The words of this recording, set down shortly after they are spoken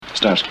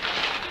Starsky,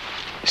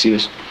 you see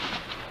this?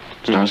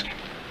 Starsky?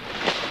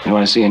 You know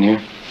what I see in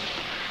here?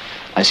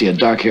 I see a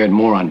dark-haired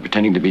moron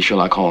pretending to be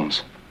Sherlock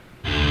Holmes.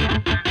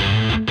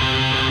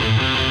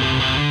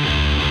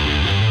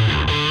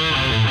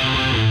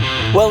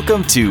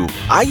 Welcome to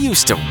I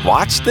Used to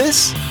Watch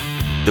This,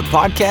 the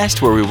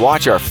podcast where we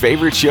watch our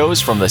favorite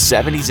shows from the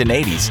 70s and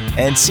 80s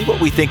and see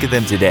what we think of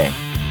them today.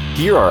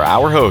 Here are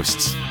our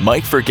hosts,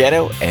 Mike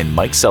Forgetto and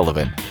Mike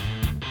Sullivan.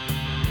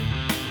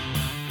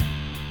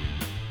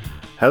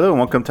 Hello and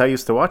welcome to I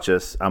Used to Watch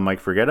This. I'm Mike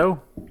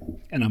Forgetto.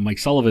 And I'm Mike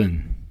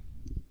Sullivan.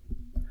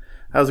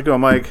 How's it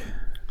going, Mike?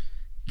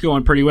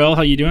 Going pretty well.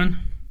 How you doing?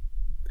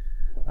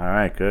 All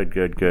right, good.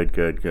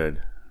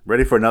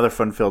 Ready for another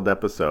fun-filled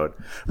episode.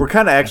 We're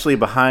kind of actually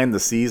behind the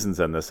seasons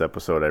on this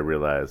episode, I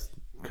realized.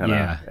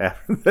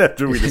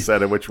 After we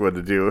decided which one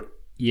to do.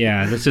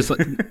 Yeah, that's just like,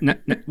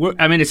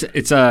 I mean,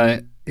 it's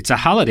a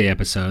holiday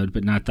episode,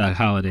 but not that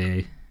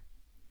holiday.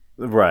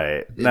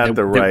 Right, not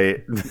the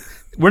right.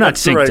 We're not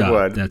synced right up.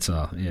 One. That's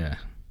all. Yeah.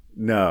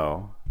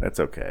 No, that's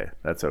okay.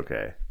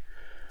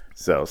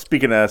 So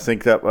speaking of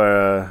synced up,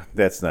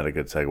 that's not a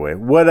good segue.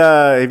 What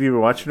have you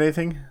been watching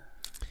anything?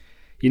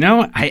 You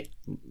know, I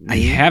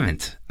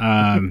haven't.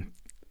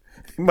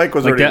 Mike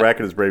was already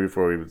racking his brain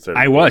before we even started.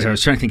 I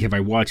was trying to think if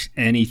I watched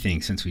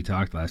anything since we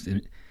talked last.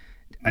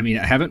 I mean,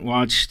 I haven't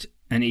watched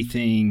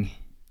anything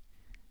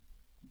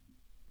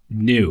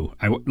new.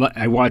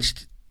 I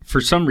watched,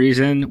 for some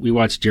reason, we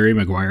watched Jerry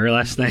Maguire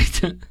last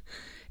night.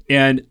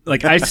 And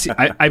like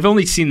I've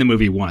only seen the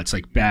movie once,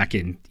 like back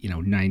in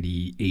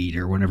 98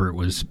 or whenever it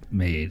was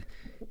made,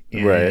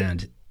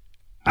 and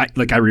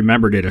I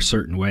remembered it a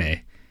certain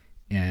way,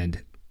 and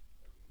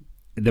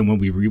then when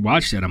we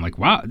rewatched it, I'm like,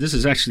 wow, this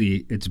is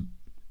actually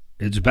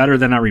it's better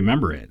than I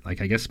remember it.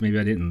 Like I guess maybe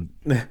I didn't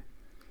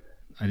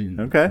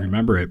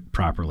remember it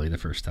properly the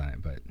first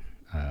time, but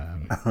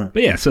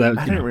yeah, so that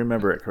I didn't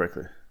remember it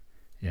correctly.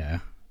 Yeah,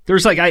 there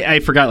was like I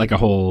forgot like a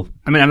whole.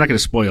 I mean, I'm not going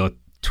to spoil it.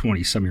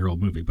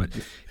 20-some-year-old movie, but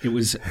it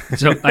was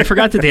so I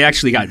forgot that they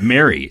actually got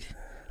married.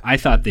 I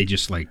thought they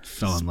just like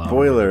fell in love.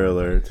 Spoiler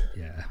alert.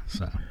 Yeah,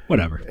 so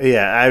whatever.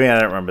 Yeah, I mean I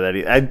don't remember that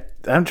either.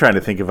 I'm trying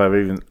to think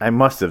if I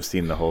must have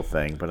seen the whole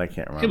thing, but I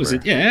can't remember. It was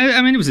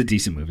it was a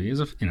decent movie. It was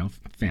a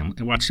family.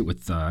 I watched it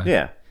with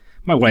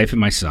my wife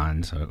and my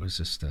son, so it was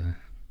just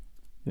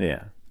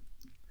yeah.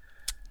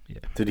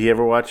 Did he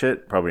ever watch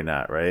it? Probably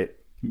not, right?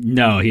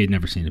 No, he had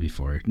never seen it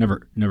before.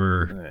 Never.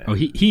 Yeah. Oh,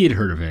 he had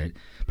heard of it.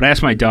 But I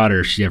asked my daughter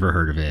if she ever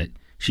heard of it.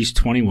 She's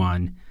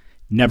 21,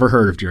 never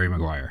heard of Jerry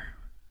Maguire.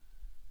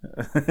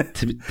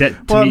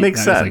 It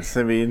makes sense.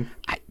 Like, I mean,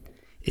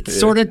 it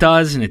sort of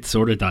does and it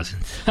sort of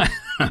doesn't.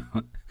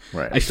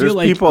 Right. I feel There's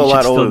like people a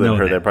lot older than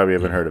her that probably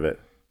haven't heard of it.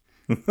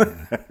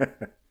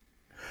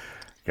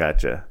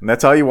 Gotcha. And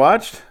that's all you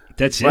watched?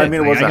 That's it. I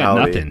mean, it wasn't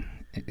nothing.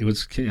 It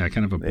was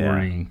kind of a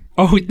boring.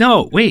 Yeah. Oh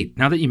no! Wait.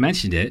 Now that you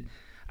mentioned it,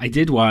 I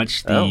did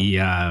watch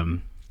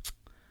the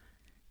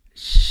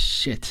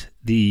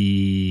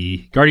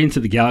the Guardians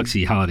of the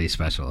Galaxy holiday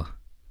special.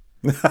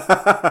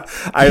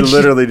 I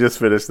literally just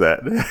finished that.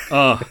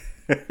 Oh.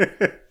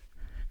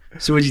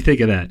 So what'd you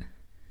think of that?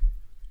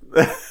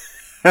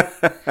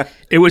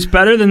 It was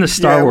better than the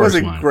Star Wars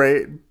one. It wasn't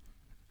great.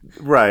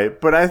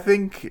 Right. But I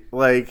think,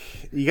 like,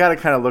 you got to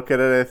kind of look at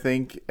it, I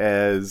think,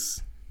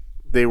 as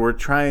they were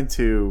trying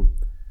to...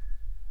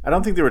 I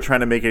don't think they were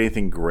trying to make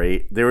anything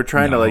great. They were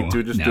trying to,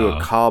 do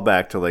a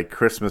callback to, like,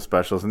 Christmas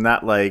specials and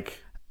not, like...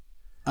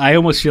 I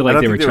almost feel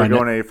like they were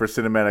going for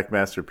cinematic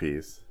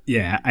masterpiece.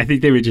 Yeah, I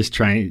think they were just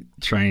trying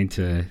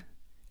to.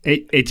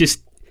 It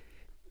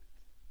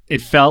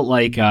felt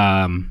like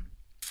a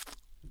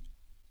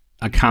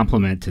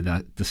compliment to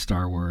the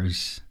Star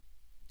Wars.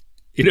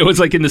 It was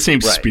like in the same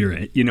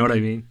spirit. You know what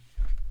I mean?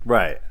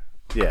 Right.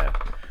 Yeah.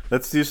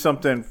 Let's do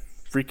something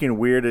freaking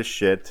weird as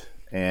shit.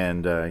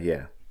 And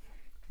yeah.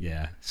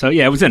 Yeah. So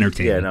yeah, it was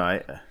entertaining. Yeah.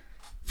 No.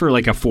 For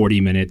like a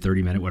 40-minute,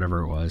 30-minute, whatever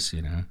it was.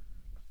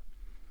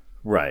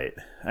 Right.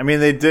 I mean,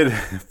 they did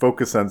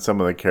focus on some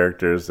of the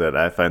characters that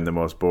I find the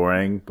most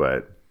boring,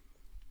 but...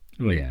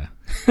 Well, yeah.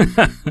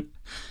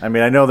 I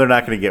mean, I know they're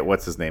not going to get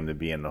what's-his-name to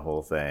be in the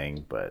whole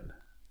thing, but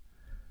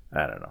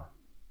I don't know.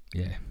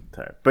 Yeah.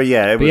 But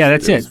yeah,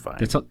 that's it. Was fine.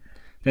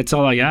 That's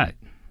all I got.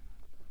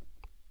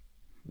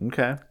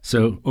 Okay.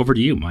 So, over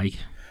to you, Mike.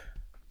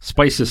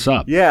 Spice this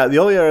up. Yeah, the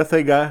only other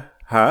thing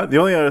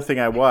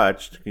I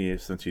watched,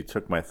 since you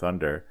took my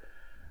thunder...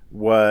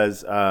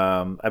 was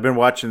I've been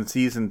watching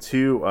season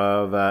 2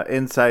 of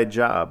Inside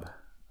Job,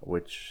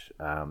 which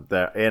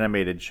the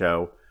animated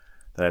show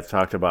that I've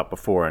talked about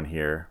before on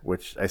here,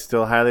 which I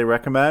still highly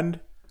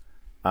recommend.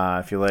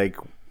 If you like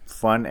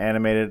fun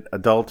animated,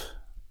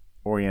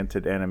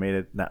 adult-oriented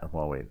animated... that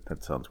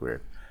sounds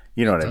weird.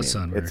 You know what I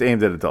mean. It's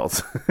aimed at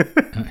adults.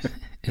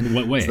 In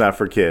what way? It's not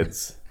for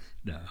kids.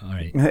 No, all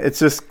right. It's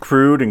just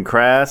crude and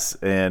crass,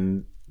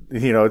 and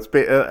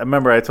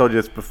remember I told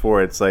you this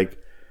before. It's like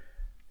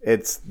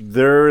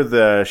they're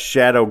the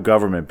shadow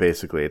government,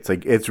 basically. It's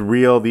like, it's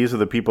real. These are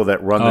the people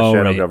that run the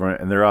shadow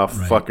government, and they're all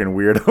fucking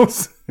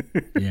weirdos.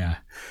 Yeah.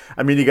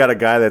 I mean, you got a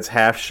guy that's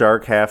half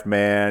shark, half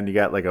man. You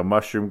got like a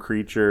mushroom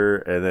creature,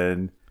 and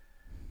then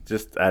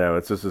just, I don't know,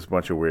 it's just this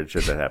bunch of weird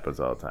shit that happens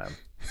all the time.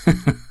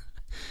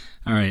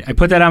 All right. I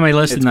put that on my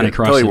list and then I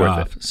crossed totally it worth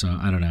off. it. So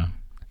I don't know.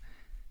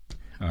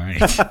 All right.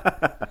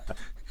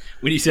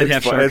 When you said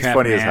half shark, it's half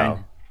funny man. as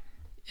hell.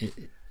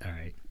 All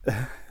right.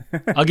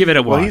 I'll give it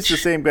a watch. Well, he's the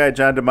same guy,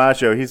 John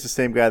DiMaggio. He's the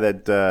same guy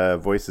that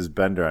voices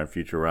Bender on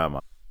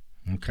Futurama.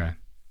 Okay.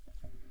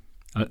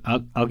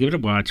 I'll give it a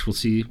watch. We'll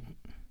see.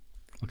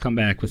 I'll come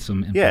back with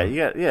some info.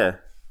 Yeah.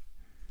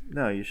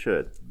 No, you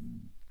should.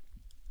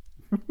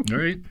 All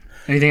right.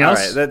 Anything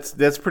else? All right,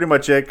 that's pretty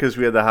much it because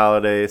we had the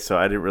holidays, so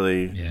I didn't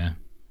really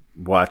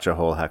watch a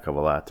whole heck of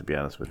a lot, to be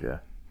honest with you.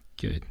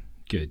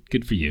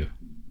 Good for you.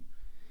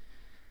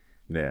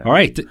 Yeah. All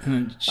right. Should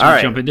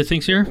we jump into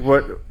things here?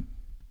 What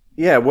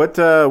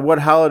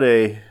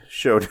holiday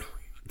show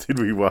did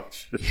we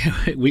watch?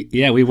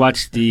 We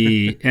watched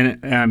and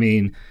I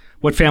mean,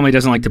 what family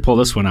doesn't like to pull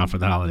this one out for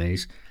the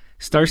holidays?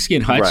 Starsky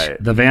and Hutch,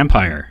 The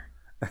Vampire,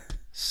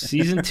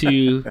 season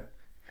 2.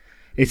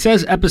 It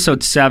says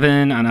episode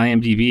 7 on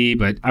IMDb,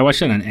 but I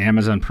watched it on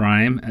Amazon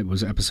Prime. It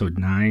was episode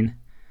 9.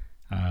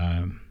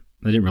 I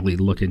didn't really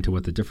look into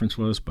what the difference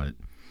was, but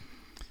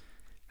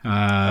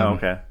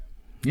okay.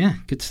 Yeah,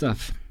 good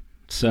stuff.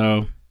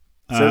 So,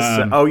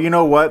 you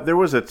know what? There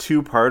was a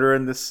 2-parter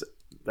in this.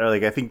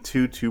 Like, I think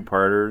two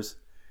 2-parters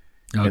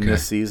in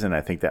this season.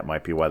 I think that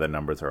might be why the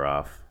numbers are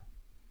off.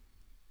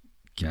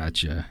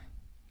 Gotcha.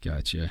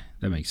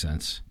 That makes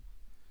sense.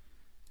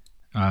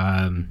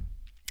 I'm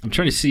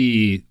trying to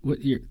see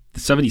what year.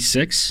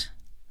 76.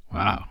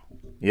 Wow.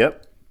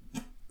 Yep.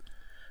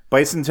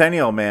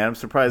 Bicentennial, man. I'm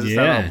surprised it's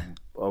not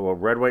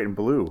red, white, and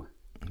blue.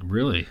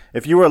 Really?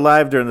 If you were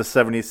alive during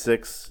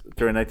 1976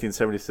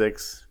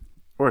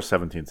 or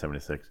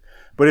 1776,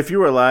 but if you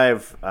were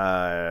alive,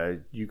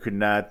 you could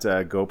not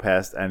go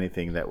past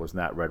anything that was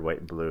not red, white,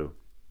 and blue.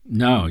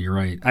 No, you're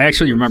right. I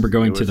actually remember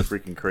going to the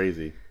freaking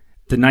crazy.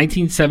 The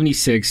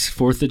 1976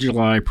 4th of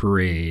July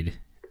parade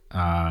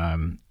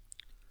on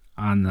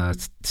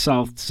the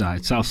south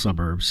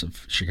suburbs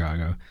of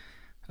Chicago.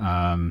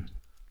 And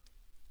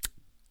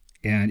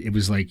it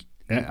was like,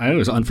 it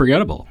was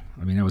unforgettable.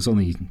 I mean, I was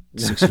only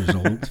 6 years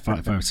old,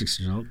 5 or 6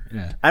 years old.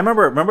 Yeah. I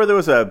remember there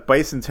was a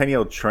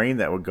bicentennial train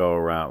that would go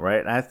around,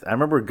 right? And I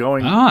remember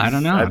going. Oh, I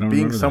don't know.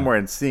 Being somewhere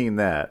and seeing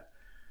that.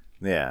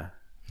 Yeah.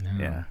 No.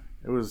 Yeah.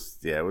 It was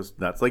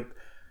nuts. Like,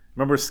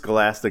 remember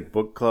Scholastic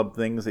Book Club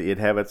things that you'd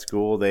have at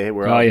school? They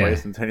were all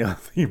bicentennial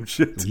themed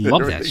shit.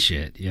 Love that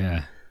shit.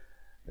 Yeah.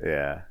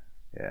 Yeah.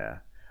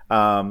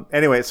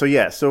 Anyway,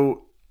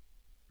 so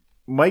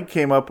Mike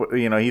came up with,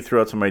 he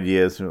threw out some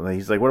ideas.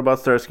 He's like, what about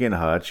Starsky and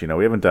Hutch?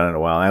 We haven't done it in a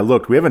while. And I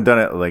looked, we haven't done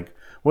it like,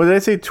 what did I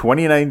say?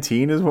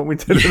 2019 is when we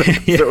did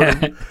it.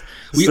 Yeah.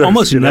 We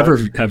almost never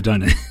have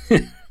done it.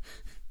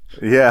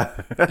 Yeah.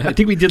 I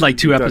think we did like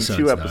 2 episodes.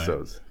 2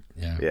 episodes.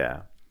 Though.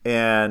 Yeah.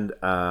 And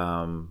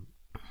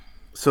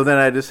so then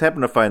I just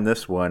happened to find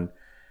this one,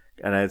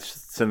 and I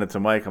sent it to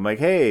Mike. I'm like,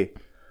 hey,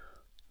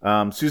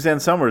 Suzanne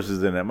Summers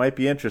is in it. It might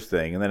be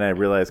interesting. And then I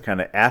realized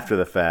kind of after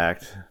the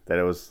fact that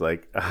it was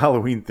like a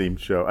Halloween themed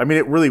show. I mean,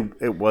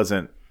 it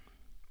wasn't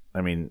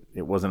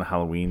a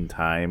Halloween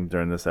time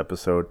during this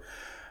episode,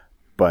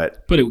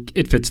 but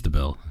it fits the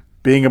bill.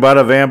 Being about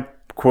a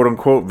quote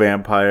unquote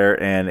vampire,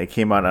 and it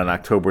came out on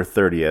October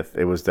 30th.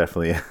 It was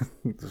definitely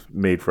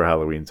made for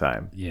Halloween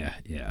time. Yeah.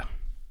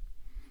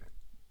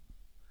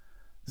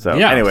 So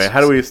anyway,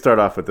 how do we start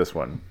off with this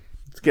one?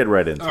 Let's get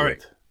right into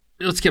it.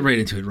 Let's get right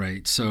into it,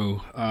 right?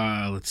 So,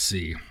 let's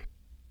see.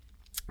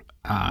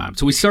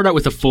 So we start out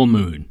with a full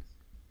moon,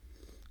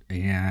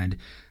 and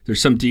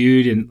there's some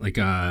dude in like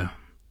I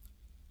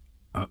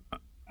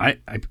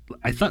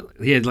thought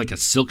he had like a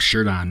silk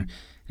shirt on,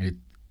 and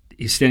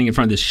he's standing in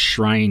front of this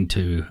shrine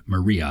to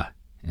Maria,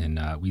 and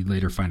we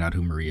later find out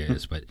who Maria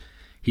is, but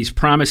he's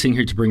promising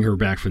her to bring her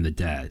back from the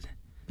dead,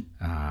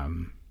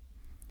 and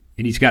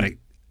he's got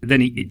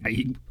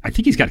I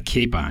think he's got a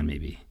cape on,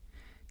 maybe.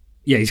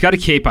 Yeah, he's got a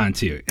cape on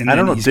too. And I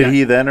don't know. Did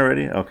he then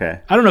already?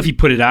 Okay. I don't know if he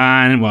put it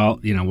on while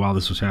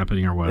this was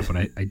happening or what, but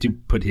I do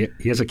put he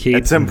has a cape.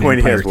 At some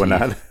point, he has one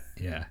on.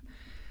 Yeah.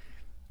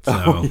 So,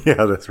 oh,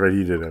 yeah, that's right.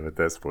 He did have at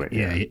this point.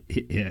 Yeah.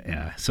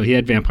 Yeah. So he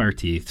had vampire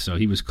teeth. So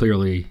he was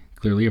clearly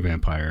a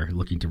vampire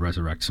looking to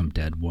resurrect some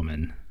dead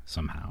woman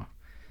somehow.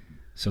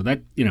 So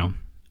that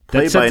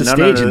that set the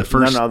stage in the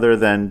first. None other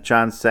than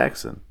John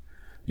Saxon.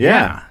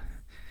 Yeah.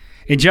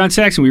 And John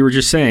Saxon, we were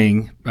just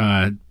saying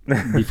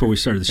before we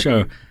started the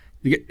show.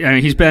 I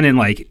mean, he's been in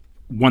like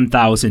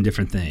 1,000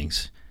 different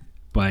things,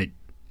 but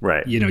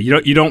right,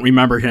 you don't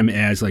remember him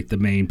as like the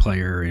main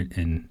player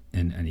in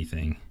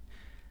anything.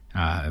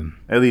 At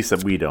least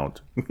that we don't.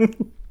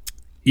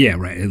 Yeah,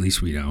 right. At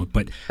least we don't.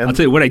 But I'll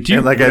tell you what I do.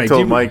 And like I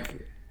told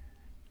Mike,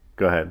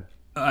 go ahead.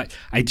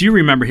 I do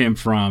remember him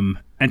from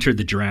Enter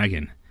the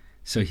Dragon.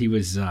 So he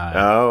was.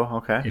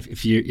 Okay.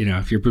 If you're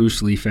a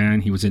Bruce Lee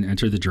fan, he was in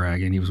Enter the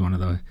Dragon. He was one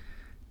of the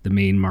the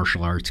main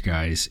martial arts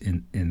guys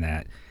in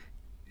that.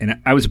 And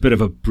I was a bit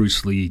of a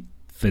Bruce Lee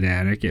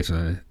fanatic as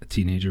a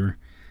teenager,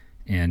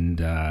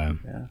 and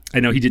I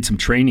know he did some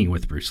training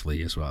with Bruce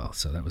Lee as well.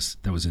 So that was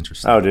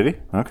interesting. Oh, did he?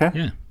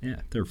 Okay.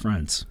 Yeah, they're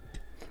friends.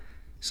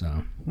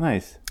 So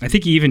Nice. I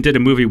think he even did a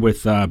movie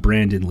with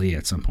Brandon Lee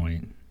at some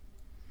point.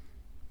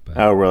 But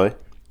Oh, really?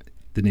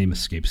 the name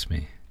escapes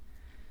me.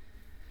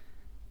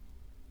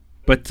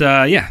 But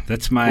yeah,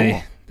 that's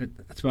my.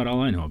 That's about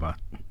all I know about.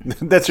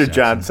 That's your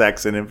John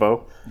Saxon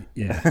info.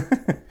 Yeah,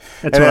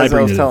 that's And what I as I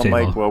bring was to the telling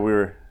table. Mike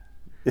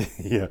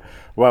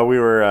while we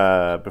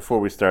were before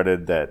we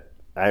started that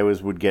I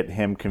would get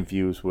him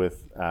confused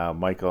with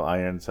Michael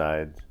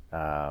Ironside,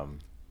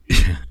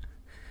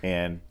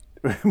 and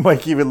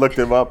Mike even looked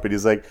him up, and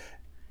he's like,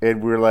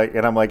 and we're like,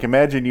 and I'm like,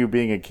 imagine you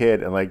being a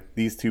kid and like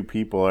these two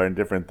people are in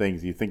different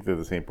things. You think they're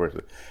the same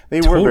person. They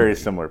were Totally. very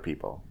similar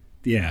people.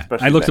 Yeah,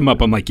 Especially I looked back them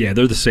up. I'm like, yeah,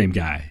 they're the same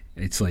guy.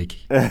 It's like,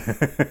 they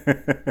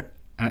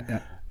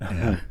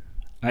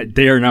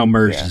are now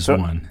merged as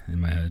one in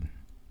my head.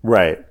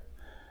 Right.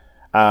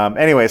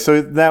 Anyway,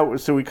 so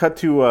we cut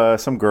to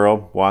some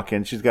girl walk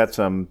in. She's got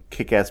some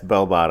kick-ass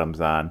bell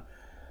bottoms on,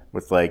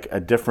 with like a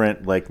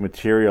different like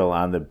material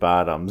on the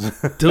bottoms. I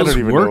Those don't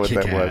even know were what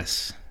that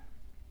kick-ass.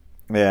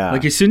 was. Yeah.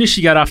 Like as soon as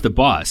she got off the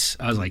bus,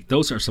 I was like,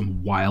 those are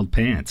some wild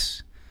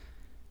pants.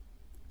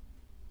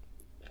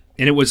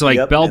 And it was like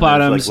Yep, bell and there's,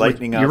 bottoms. like,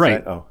 lightning you're right.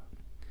 outside. Oh,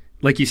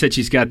 Like you said,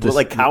 she's got this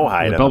like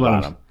cowhide on the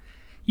bottom.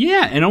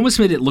 Yeah, and almost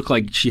made it look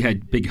like she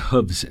had big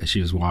hooves as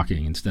she was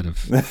walking instead of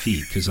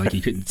feet, because like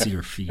you couldn't see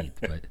her feet.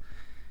 But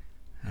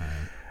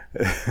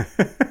I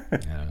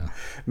don't know.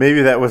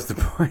 Maybe that was the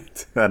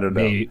point. I don't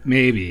know.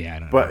 Maybe I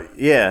don't know. But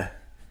yeah,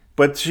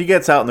 but she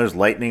gets out and there's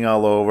lightning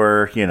all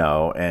over,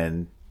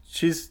 and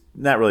she's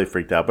not really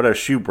freaked out. But her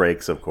shoe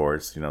breaks, of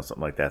course. Something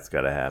like that's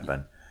got to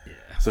happen. Yeah.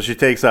 So she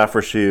takes off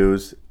her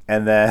shoes,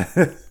 and then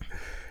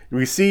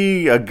we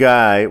see a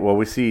guy. Well,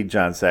 we see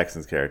John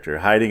Saxon's character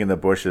hiding in the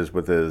bushes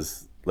with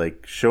his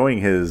showing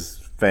his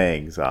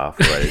fangs off.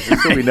 Right?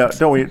 Just so we know,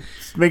 don't we?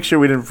 Make sure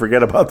we didn't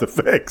forget about the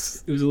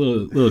fangs. It was a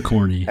little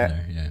corny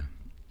there. Yeah.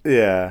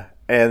 Yeah.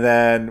 And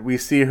then we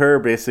see her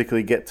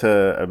basically get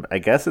to, I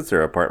guess it's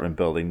her apartment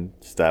building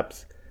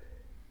steps.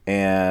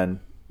 And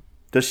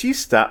does she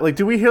stop?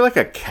 Do we hear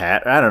a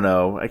cat? I don't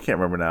know. I can't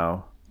remember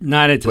now.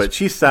 Not at this. But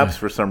she stops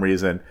for some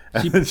reason.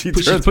 And then she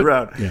turns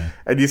around. Yeah.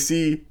 And you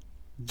see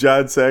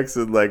John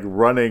Saxon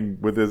running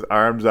with his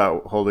arms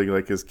out, holding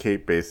his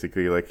cape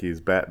basically, like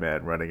he's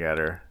Batman running at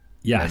her.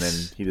 Yes. And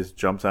then he just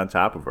jumps on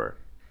top of her.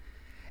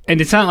 And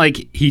it's not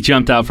like he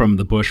jumped out from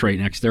the bush right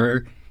next to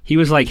her. He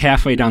was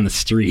halfway down the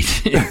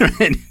street,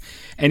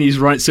 and he's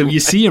running. So you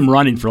see him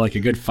running for a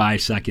good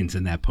 5 seconds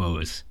in that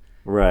pose.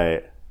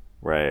 Right.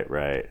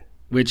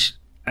 Which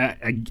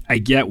I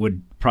get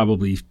would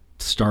probably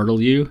startle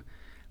you,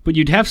 but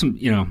you'd have some.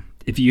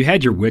 If you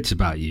had your wits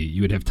about you,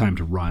 you would have time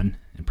to run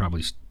and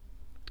probably,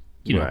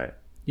 Right.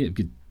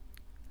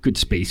 good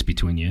space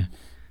between you.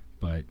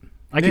 But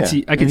I can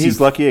see.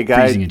 He's lucky a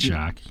guy freezing in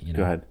shock.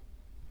 Go ahead.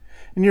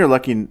 And you're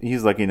lucky.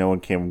 He's lucky no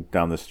one came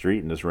down the street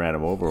and just ran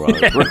him over while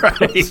he was running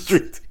down the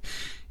street.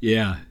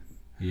 Yeah.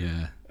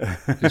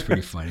 It's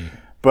pretty funny.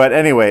 But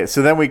anyway,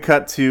 so then we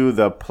cut to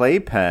the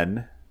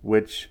Playpen,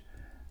 which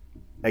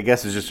I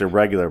guess is just a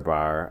regular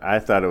bar. I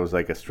thought it was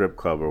like a strip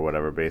club or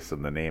whatever based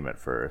on the name at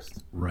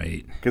first.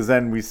 Right. Because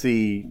then we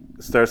see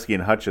Starsky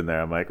and Hutch in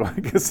there. I'm like, well, I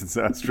guess it's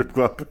not a strip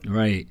club.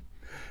 Right.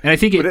 And I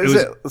think it was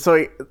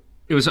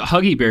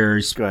Huggy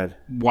Bear's go ahead.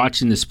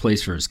 Watching this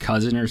place for his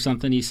cousin or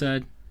something, he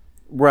said.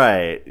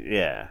 Right.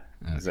 Yeah.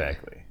 Okay.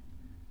 Exactly.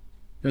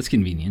 That's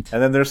convenient.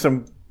 And then there's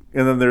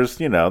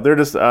they're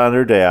just on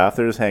their day off.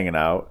 They're just hanging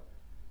out.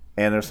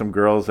 And there's some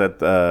girls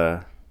not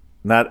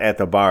at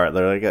the bar.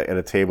 They're at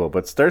a table.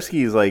 But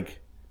Starsky's I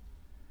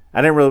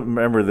didn't really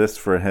remember this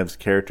for his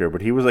character,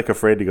 but he was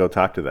afraid to go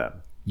talk to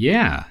them.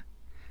 Yeah.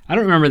 I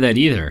don't remember that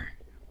either,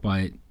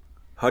 but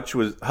Hutch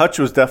was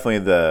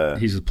definitely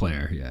he's a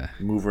player, yeah.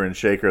 mover and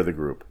shaker of the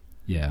group.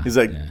 Yeah. He's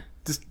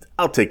just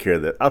I'll take care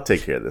of this. Let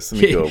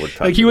me go over and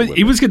talk to he was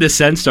women. going to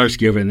send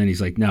Starsky over, and then he's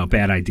like, no,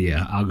 bad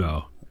idea. I'll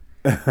go.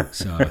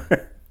 So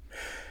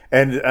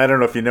and I don't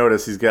know if you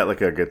noticed, he's got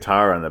a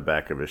guitar on the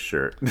back of his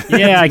shirt.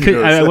 yeah,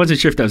 I wasn't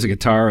sure if that was a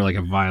guitar or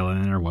a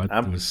violin or what.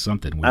 It was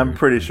something weird. I'm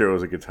pretty sure it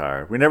was a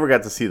guitar. We never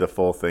got to see the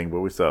full thing, but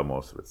we saw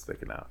most of it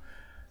sticking out.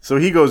 So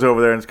he goes over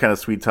there and kind of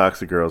sweet talks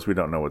the girls. We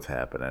don't know what's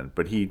happening,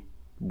 but he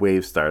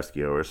waves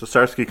Starsky over. So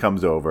Starsky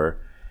comes over,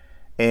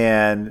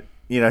 and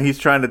he's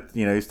trying to,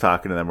 he's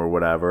talking to them or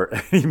whatever.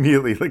 And he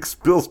immediately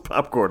spills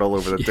popcorn all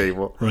over the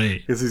table,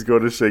 right? Because he's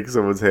going to shake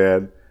someone's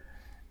hand.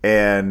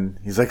 And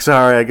he's like,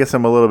 sorry, I guess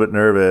I'm a little bit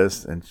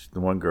nervous. And the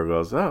one girl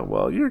goes, oh,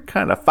 well, you're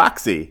kind of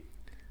foxy.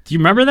 Do you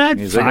remember that?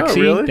 He's Foxy? like,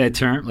 oh, really? That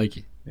term?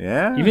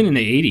 Yeah. Even in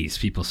the 80s,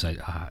 people said,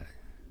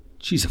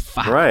 she's a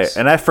fox. Right.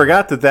 And I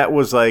forgot that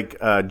was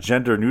a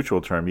gender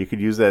neutral term. You could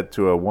use that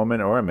to a woman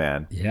or a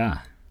man. Yeah.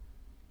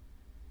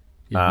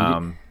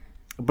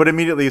 But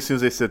immediately, as soon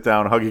as they sit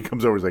down, Huggy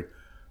comes over. He's like,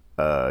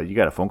 you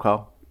got a phone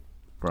call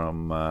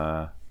from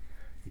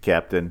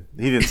Captain.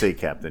 He didn't say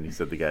Captain. He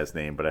said the guy's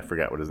name, but I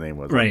forgot what his name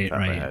was. Right, off the top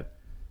of my right. head.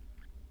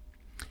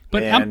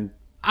 But And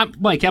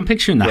I'm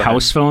picturing the Go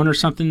house ahead. phone or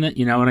something that,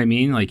 you know what I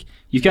mean? Like,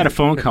 you've got a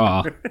phone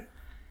call.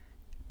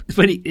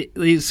 But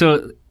who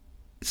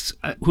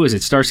is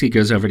it? Starsky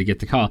goes over to get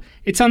the call.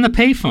 It's on the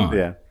payphone.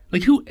 Yeah.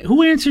 Like,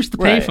 who answers the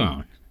Right.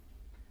 payphone?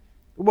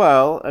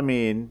 Well, I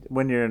mean,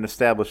 when you're in an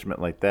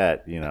establishment like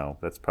that,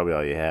 that's probably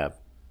all you have.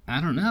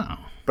 I don't know.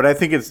 But I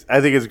think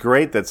it's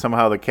great that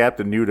somehow the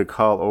captain knew to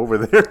call over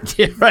there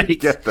to Yeah, right.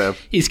 get them.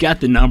 He's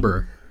got the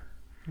number.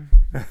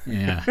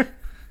 Yeah.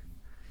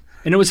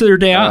 And it was their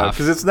day off.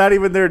 Because it's not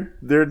even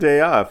their day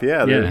off.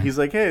 Yeah, Yeah. He's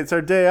like, hey, it's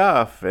our day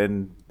off.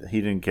 And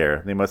he didn't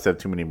care. They must have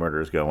too many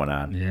murders going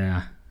on.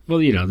 Yeah. Well,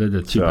 they're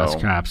the two So-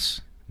 best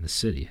cops in the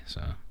city,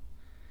 so.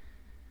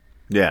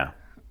 Yeah.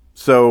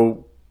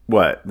 So,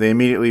 what?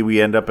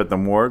 We end up at the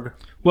morgue?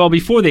 Well,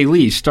 before they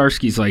leave,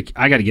 Starsky's like,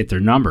 I got to get their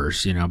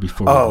numbers,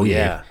 before we leave.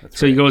 yeah, that's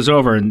So he goes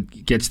over and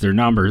gets their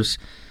numbers,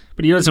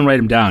 but he doesn't write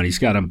them down. He's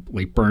got them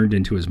like burned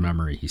into his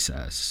memory, he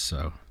says.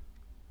 So,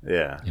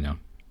 Yeah.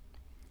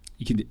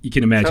 you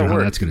can imagine That's how it how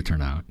works. that's going to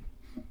turn out.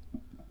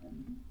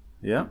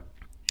 Yeah.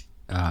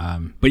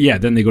 But yeah,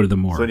 then they go to the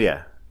morgue. So,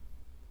 yeah.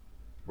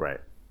 Right.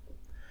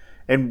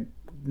 And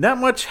not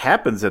much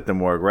happens at the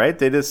morgue, right?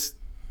 They just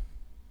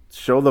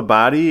show the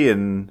body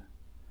and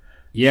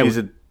yeah,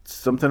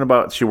 something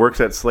about she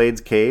works at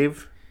Slade's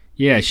cave.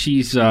 yeah.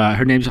 She's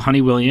her name's Honey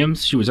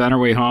Williams. She was on her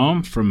way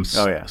home from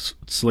Oh, yeah.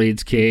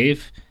 Slade's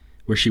cave,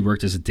 where she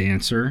worked as a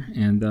dancer,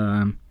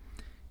 and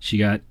she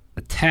got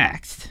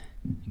attacked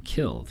and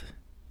killed.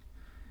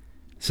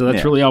 So that's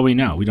Yeah. really all we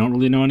know. We don't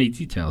really know any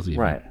details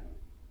even. Right.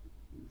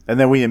 And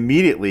then we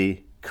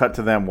immediately cut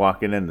to them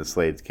walking into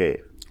Slade's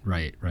cave,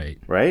 Right.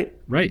 right?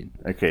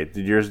 Okay,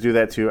 did yours do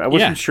that too? I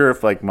wasn't Yeah. sure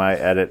if like my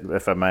edit,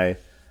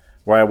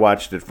 where I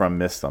watched it from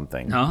missed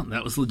something. No,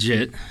 that was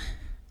legit.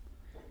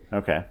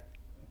 Okay.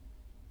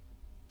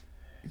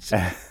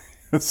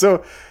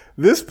 So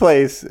this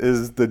place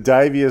is the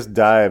diviest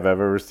dive I've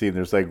ever seen.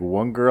 There's like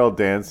one girl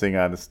dancing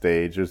on a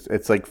stage.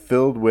 It's like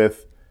filled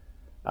with,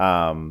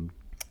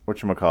 whatchamacallit,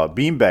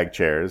 beanbag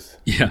chairs.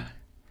 Yeah.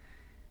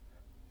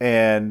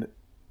 And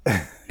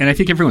And I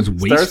think everyone's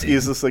wasted. Starsky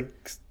is just like,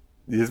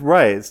 he's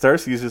right.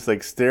 Starsky is just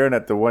like staring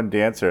at the one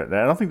dancer. And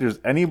I don't think there's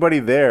anybody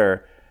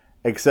there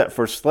except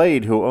for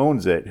Slade, who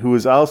owns it, who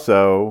is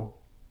also,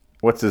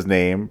 what's his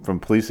name from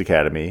Police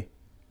Academy?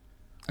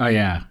 Oh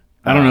yeah.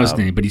 I don't know his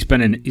name, but he's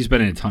been in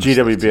a ton of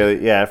G.W. stuff.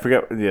 Bailey. Yeah, I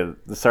forget. Yeah,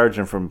 the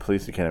sergeant from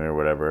Police Academy or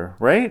whatever.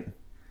 Right?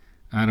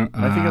 Am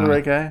I think of the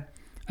right guy.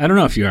 I don't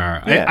know if you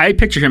are. Yeah. I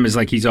picture him as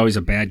like he's always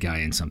a bad guy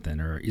in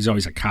something, or he's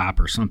always a cop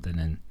or something,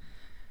 and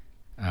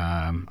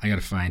I got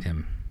to find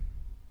him.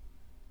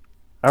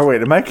 Oh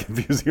wait, am I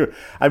confusing you?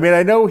 I mean,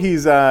 I know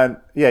he's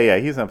on. Yeah,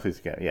 he's on Police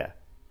Academy. Yeah,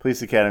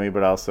 Police Academy,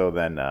 but also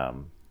then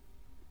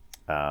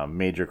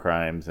Major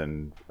Crimes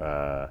and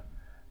a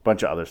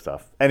bunch of other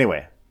stuff.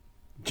 Anyway,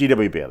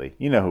 G.W. Bailey,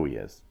 you know who he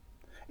is,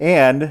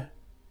 and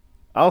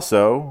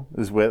also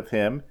is with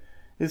him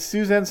is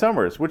Suzanne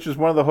Summers, which is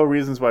one of the whole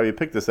reasons why we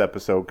picked this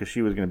episode, because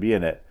she was going to be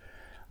in it.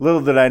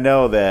 Little did I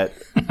know that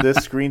this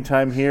screen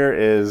time here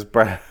is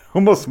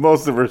almost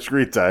most of her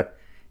screen time.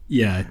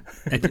 Yeah,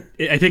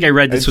 I think I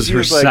read this And was she her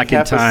like second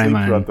half time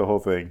asleep throughout on the whole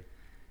thing.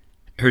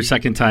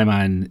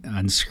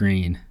 on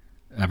screen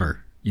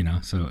ever.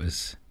 So it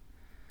was.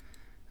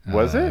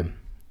 Was it?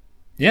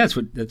 Yeah, that's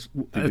what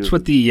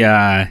the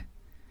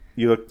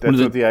You look. That's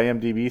what the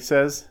IMDb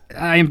says.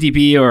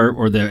 IMDb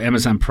or the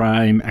Amazon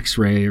Prime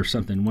X-ray or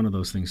something. One of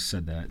those things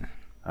said that.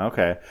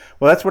 Okay.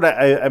 Well, that's what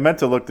I meant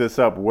to look this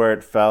up, where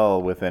it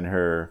fell within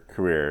her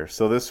career.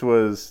 So this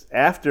was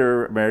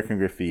after American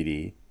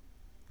Graffiti.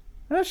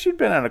 She'd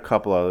been on a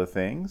couple other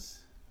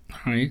things. All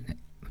right.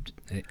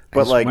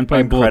 But, like, went by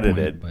a bullet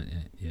uncredited. point, but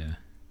yeah.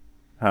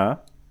 Huh?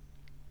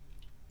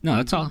 No,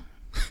 that's all.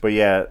 But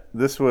yeah,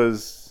 this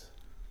was...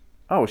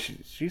 Oh,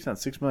 she's on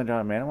 $6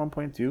 Million Man at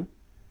 1.2?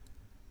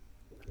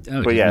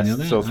 Oh, But did yes, we know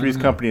that? so I don't Three's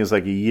know. Company is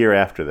like a year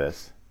after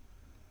this.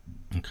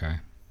 Okay.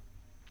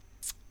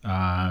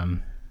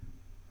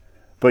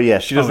 But yeah,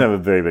 she doesn't have a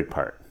very big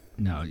part.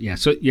 No, yeah.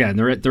 So yeah, and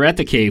they're at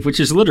the cave, which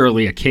is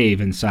literally a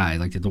cave inside.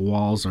 Like the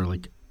walls are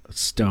like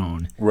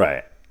stone,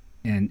 Right.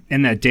 and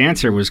that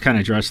dancer was kind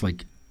of dressed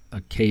like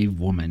a cave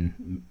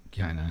woman,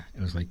 kind of.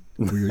 It was like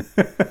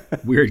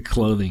weird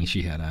clothing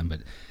she had on,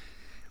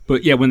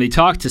 but yeah, when they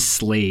talk to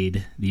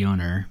Slade, the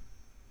owner,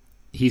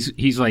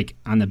 he's like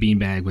on the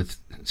beanbag with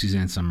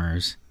Suzanne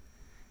Summers,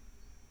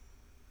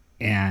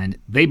 and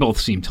they both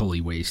seem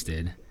totally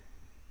wasted.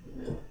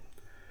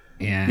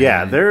 And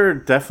Yeah, they're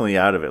definitely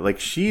out of it. Like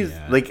she's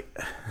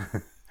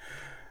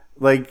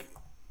like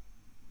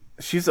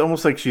she's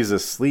almost like she's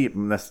asleep,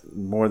 and that's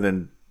more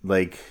than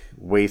like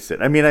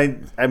wasted. I mean,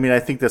 I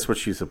think that's what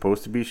she's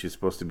supposed to be. She's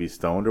supposed to be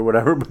stoned or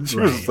whatever, but she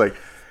was just like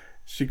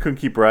she couldn't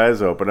keep her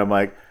eyes open. I'm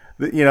like,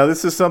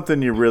 this is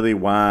something you really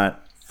want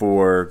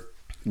for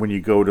when you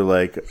go to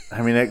like.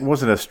 I mean, it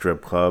wasn't a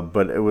strip club,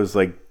 but it was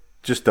like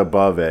just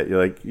above it. You're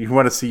like, you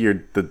want to see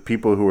the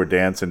people who are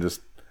dancing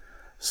just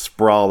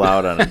sprawled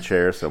out on a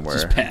chair somewhere.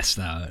 Just passed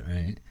out,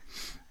 right?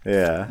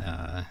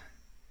 Yeah.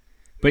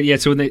 But yeah,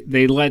 so when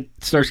they let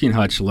Starsky and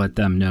Hutch let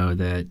them know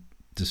that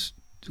this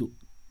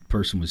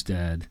person was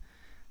dead,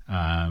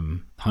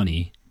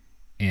 Honey,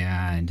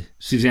 and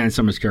Suzanne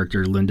Summers'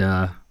 character,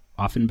 Linda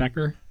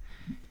Offenbecker,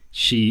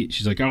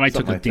 she's like, oh, I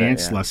took a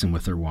dance lesson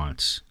with her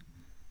once.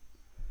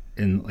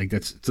 And like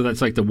that's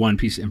like the one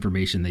piece of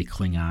information they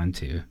cling on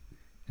to.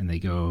 And they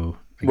go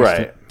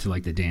to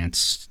like the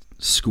dance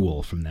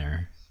school from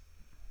there.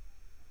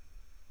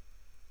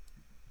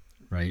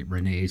 Right?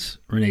 Renee's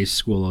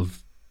School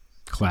of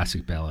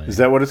Classic Ballet. Is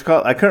that what it's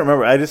called? I couldn't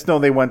remember. I just know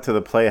they went to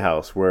the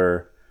Playhouse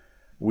where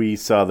we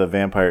saw the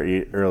vampire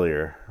eat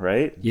earlier,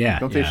 right? Yeah.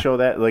 Don't they show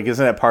that? Like,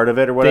 isn't that part of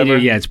it or whatever? They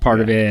do, yeah, it's part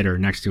of it or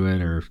next to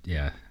it or,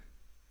 yeah.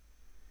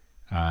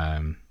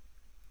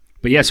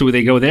 But yeah, so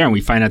they go there and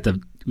we find out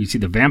we see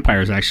the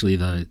vampire is actually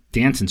the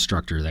dance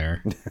instructor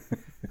there.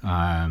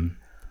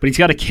 But he's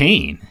got a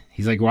cane.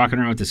 He's like walking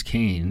around with this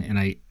cane. And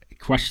I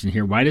question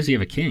here, why does he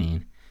have a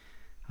cane?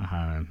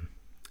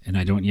 And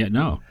I don't yet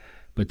know.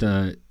 But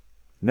the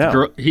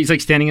girl, he's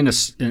like standing in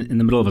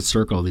the middle of a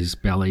circle, these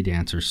ballet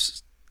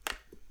dancers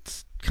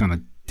kind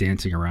of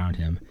dancing around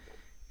him.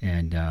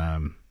 And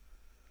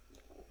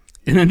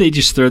then they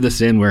just throw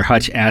this in where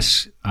Hutch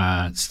asks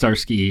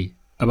Starsky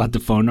about the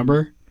phone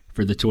number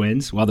for the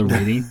twins while they're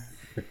waiting.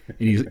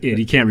 and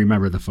he can't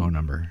remember the phone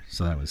number.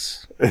 So that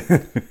was a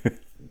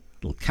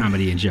little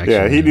comedy injection.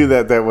 Yeah, he knew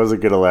that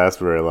wasn't going to last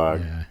very long.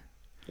 Yeah.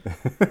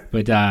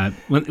 But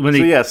when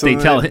they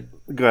tell him,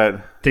 go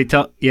ahead. They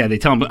tell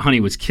him Honey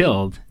was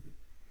killed,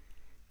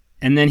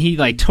 and then he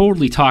like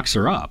totally talks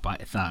her up.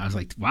 I was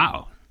like,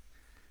 wow.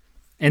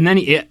 And then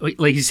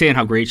he's saying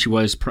how great she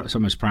was, so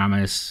much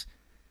promise,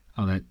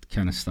 all that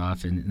kind of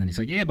stuff, and then he's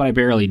like, yeah, but I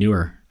barely knew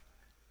her.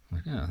 I'm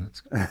like, yeah,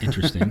 that's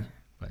interesting.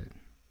 But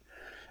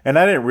and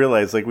I didn't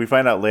realize, like, we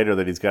find out later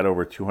that he's got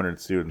over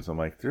 200 students. I'm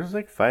like, there's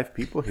like 5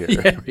 people here.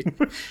 Yeah,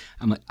 right.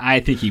 I'm like, I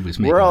think he was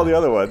making. Where are all the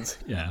other ones?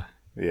 Yeah.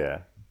 Yeah.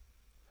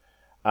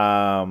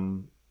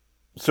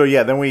 So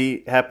yeah, then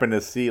we happen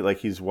to see like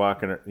he's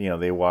walking,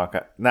 they walk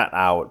not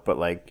out, but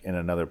like in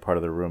another part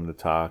of the room to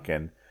talk,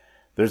 and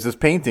there's this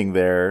painting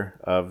there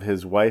of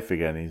his wife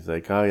again. He's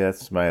like, oh yeah,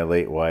 that's my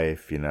late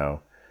wife,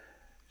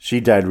 she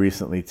died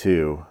recently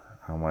too.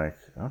 I'm like,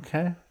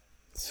 okay.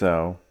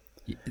 So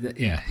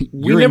yeah,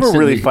 we never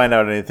really find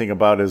out anything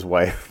about his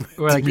wife.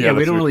 We're like, yeah,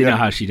 we don't really know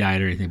how she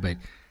died or anything, but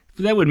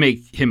that would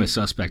make him a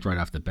suspect right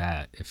off the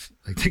bat. If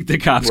like the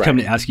cops come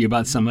to ask you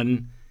about someone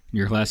in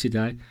your class who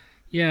died,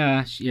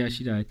 yeah, she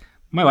died.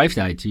 My wife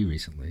died too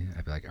recently.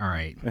 I'd be like, all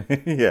right,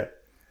 yeah,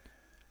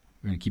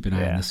 we're gonna keep an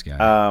eye on this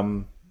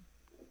guy.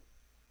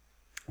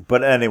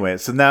 But anyway,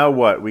 so now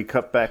what? We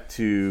cut back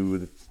to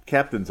the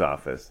captain's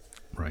office.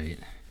 Right.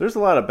 There's a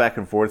lot of back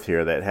and forth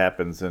here that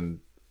happens, and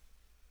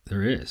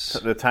there is.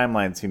 The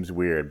timeline seems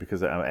weird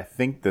because I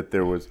think that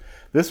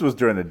this was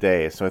during the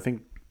day, so I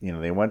think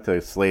they went to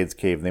Slade's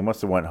cave. And they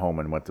must have went home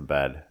and went to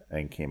bed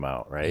and came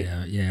out, right?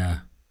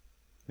 Yeah.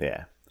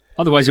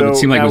 Otherwise, it would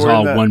seem like it was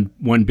all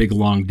one big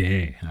long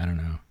day. I don't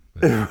know.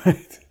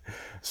 Right.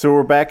 So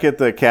we're back at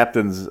the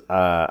captain's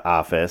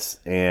office,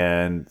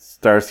 and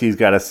Starsky's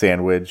got a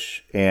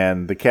sandwich,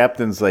 and the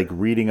captain's like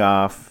reading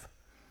off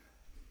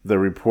the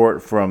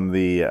report from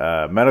the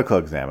medical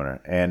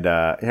examiner. And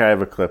here I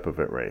have a clip of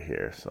it right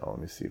here. So let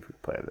me see if we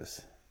play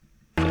this.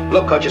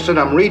 Look, Hutchison,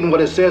 I'm reading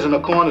what it says in the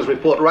coroner's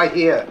report right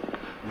here.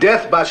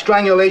 Death by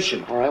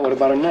strangulation. All right, what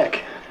about her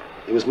neck?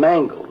 It was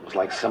mangled. It was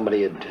like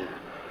somebody had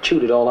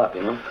chewed it all up,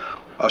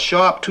 A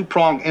sharp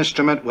two-pronged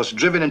instrument was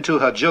driven into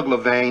her jugular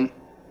vein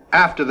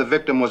after the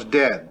victim was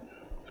dead.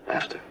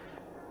 After?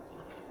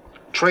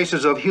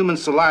 Traces of human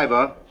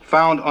saliva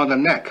found on the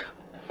neck.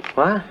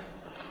 What?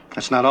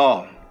 That's not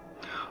all.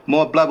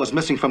 More blood was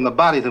missing from the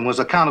body than was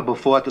accountable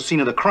for at the scene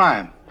of the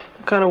crime.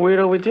 What kind of weirdo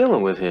are we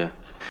dealing with here?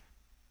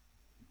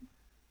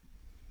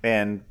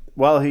 And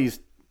while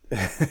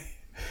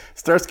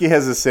Starsky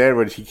has a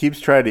sandwich, he keeps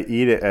trying to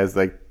eat it as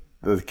like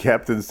the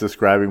captain's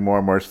describing more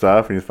and more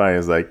stuff, and he's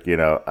finally like,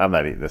 I'm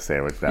not eating this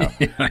sandwich now.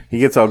 He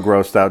gets all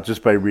grossed out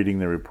just by reading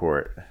the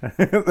report.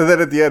 And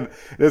then at the end,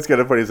 it's kind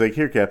of funny. He's like,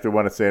 here, Captain,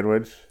 want a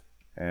sandwich?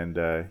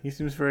 And he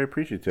seems very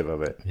appreciative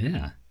of it.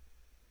 Yeah.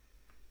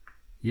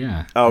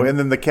 Oh, and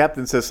then the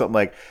captain says something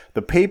like,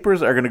 the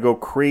papers are going to go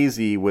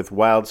crazy with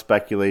wild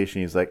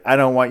speculation. He's like, I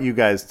don't want you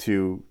guys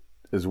to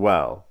as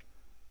well.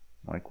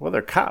 I'm like, well,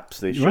 they're cops.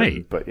 They shouldn't,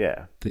 right. But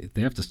yeah.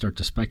 They have to start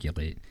to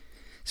speculate.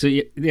 So,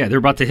 yeah, they're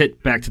about to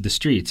hit back to the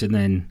streets, and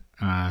then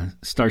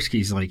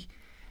Starsky's like,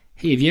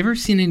 hey, have you ever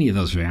seen any of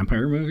those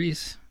vampire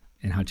movies?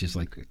 And Hutch is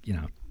like,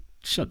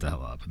 shut the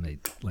hell up. And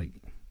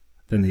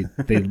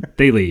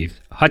they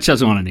leave. Hutch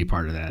doesn't want any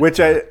part of that.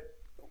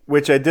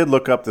 Which I did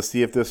look up to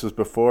see if this was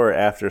before or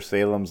after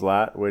Salem's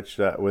Lot, which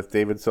with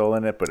David Soul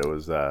in it, but it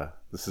was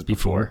this is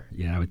before.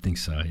 Yeah, I would think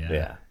so.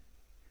 Yeah,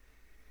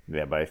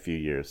 by a few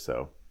years.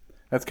 So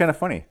that's kind of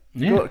funny.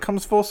 Yeah, it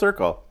comes full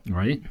circle.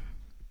 Right.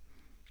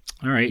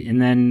 All right,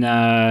 and then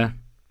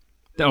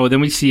then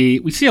we see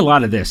a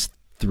lot of this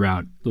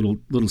throughout,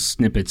 little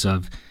snippets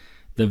of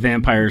the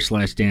vampire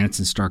 / dance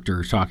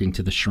instructor talking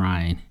to the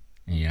shrine.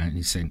 And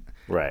he's saying,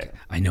 Right.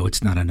 I know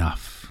it's not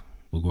enough.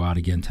 We'll go out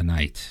again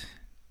tonight.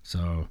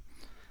 So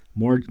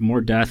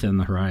more death in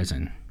the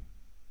horizon.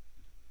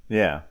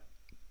 Yeah.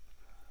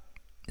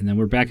 And then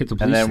we're back at the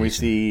police And then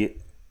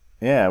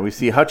station. we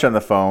see Hutch on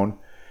the phone.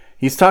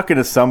 He's talking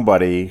to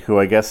somebody who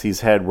I guess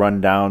he's had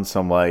run down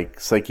some like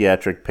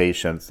psychiatric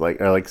patients,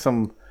 or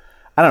some,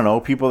 I don't know,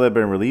 people that have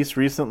been released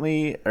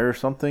recently or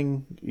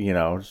something. You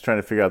know, just trying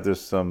to figure out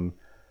there's some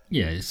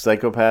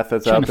psychopath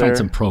that's trying out to there. find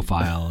some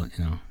profile,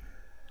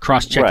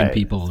 cross-checking Right.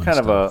 people and kind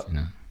stuff. of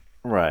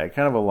right,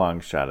 kind of a long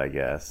shot, I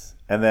guess.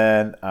 And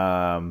then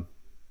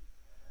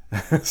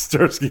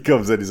Starsky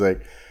comes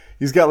in.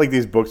 He's got like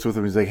these books with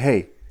him. He's like,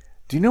 hey,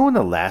 do you know when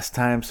the last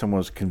time someone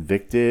was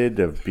convicted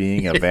of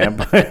being a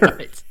vampire?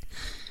 Right.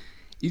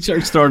 He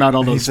starts throwing out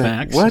all those He's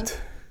facts. like, what?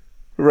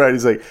 Right.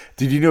 He's like,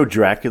 did you know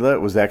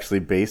Dracula was actually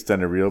based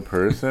on a real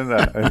person?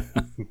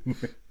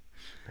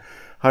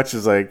 Hutch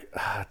is like,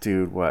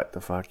 dude, what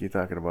the fuck are you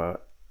talking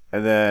about?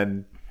 And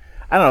then,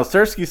 I don't know,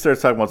 Starsky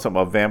starts talking about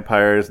something about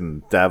vampires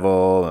and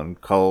devil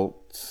and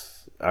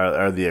cults,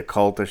 or the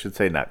occult, I should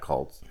say, not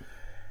cults.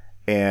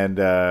 And,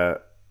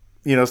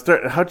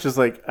 Hutch is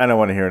like, I don't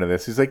want to hear any of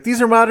this. He's like,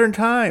 these are modern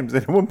times.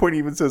 And at one point he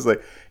even says,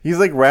 like, he's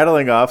like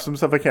rattling off some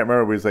stuff I can't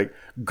remember, but he's like,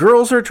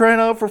 girls are trying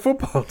out for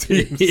football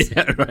teams.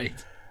 Yeah, right.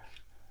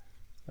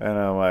 And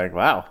I'm like,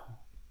 wow.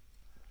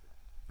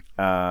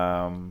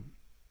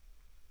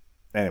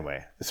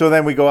 Anyway, so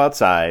then we go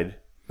outside.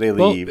 They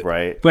leave,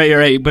 right? But you're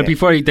right. But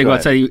before they go Go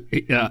outside,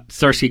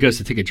 Starsky goes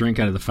to take a drink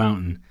out of the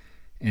fountain.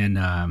 And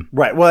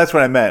right. Well, that's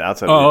what I meant.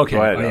 Outside. Oh, okay.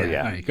 Go ahead. Oh,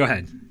 yeah. All right, go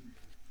ahead.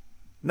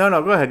 No,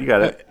 go ahead. You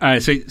got it. All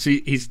right, so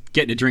he's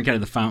getting a drink out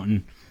of the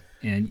fountain,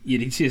 and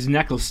you see his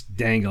necklace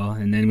dangle,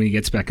 and then when he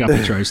gets back up,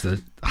 he tries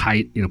to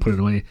hide, put it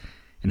away.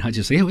 And Hutch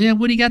is like, yeah,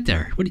 what do you got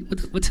there?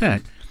 What's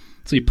that?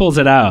 So he pulls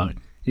it out.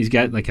 He's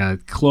got like a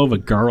clove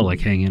of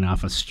garlic hanging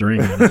off a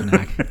string on his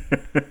neck.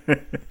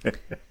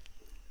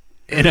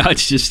 And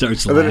Hutch just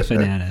starts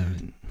laughing at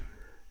him.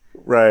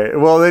 Right.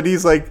 Well, then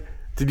he's like,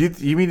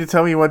 you mean to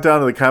tell me you went down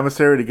to the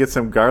commissary to get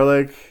some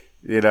garlic?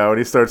 And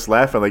he starts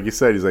laughing, like you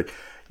said. He's like,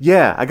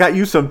 yeah, I got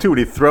you some too. And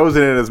he throws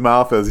it in his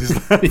mouth as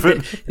he's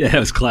laughing. Yeah, that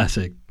was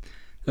classic.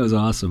 That was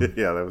awesome.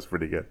 Yeah, that was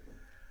pretty good.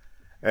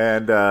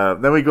 And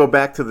then we go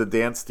back to the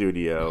dance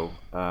studio.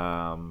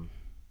 Oh,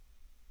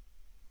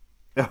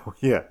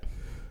 yeah.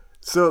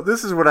 So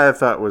this is what I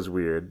thought was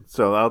weird.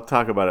 So I'll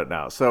talk about it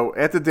now. So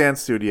at the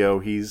dance studio,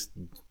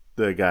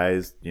 the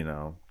guy's,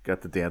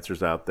 got the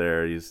dancers out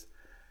there. He's,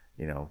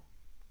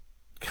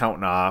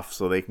 counting off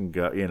so they can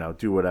go,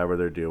 do whatever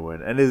they're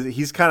doing. And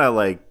he's kind of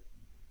like,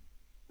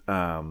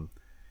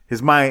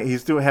 his mind,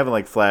 he's having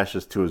like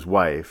flashes to his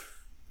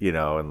wife,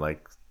 and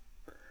like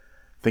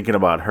thinking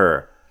about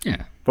her.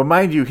 Yeah. But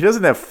mind you, he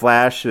doesn't have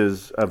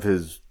flashes of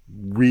his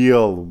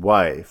real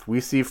wife.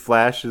 We see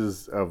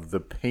flashes of the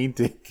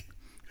painting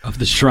of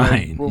the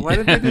shrine. Well, why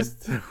didn't they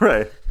just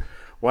right?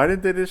 Why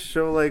didn't they just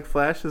show like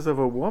flashes of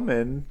a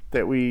woman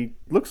that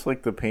looks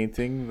like the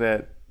painting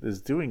that is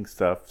doing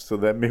stuff, so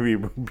that maybe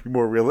it would be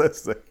more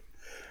realistic?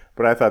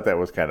 But I thought that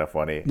was kind of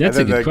funny. That's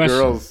and then a good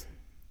question.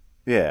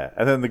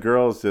 And then the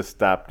girls just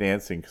stop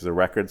dancing because the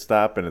record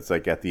stopped, and it's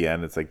like at the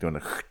end, it's like doing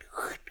a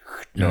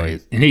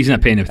noise, and he's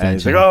not paying attention. And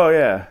he's like, "Oh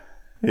yeah,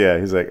 yeah."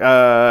 He's like,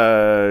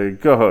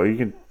 "Go home. You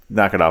can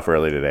knock it off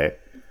early today."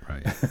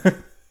 Right.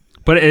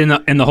 But in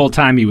the whole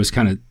time, he was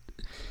kind of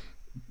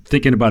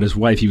thinking about his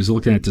wife. He was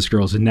looking at this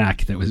girl's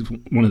neck that was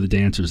one of the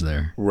dancers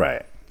there.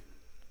 Right.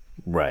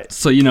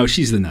 So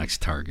she's the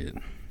next target.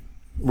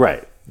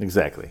 Right.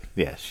 Exactly.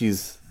 Yeah.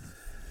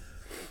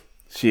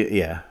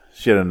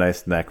 She had a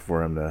nice neck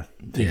for him to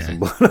take some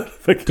blood out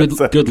of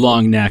it. Good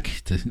long neck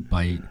to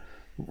bite.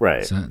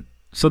 Right.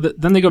 So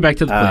then they go back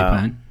to the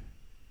playpen.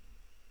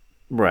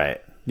 Right.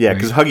 Yeah,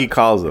 because Huggy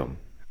calls them.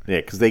 Yeah,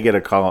 because they get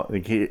a call.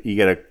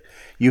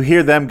 You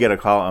hear them get a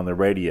call on the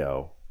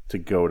radio to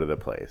go to the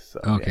place. So,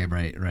 okay.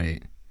 Yeah.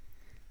 Right.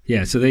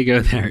 Yeah. So they go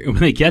there. And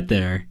when they get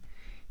there,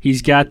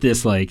 he's got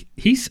this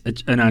he's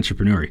an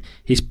entrepreneur.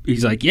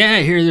 He's like,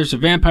 yeah, there's a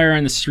vampire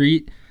on the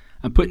street.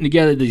 I'm putting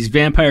together these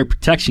vampire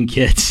protection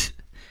kits.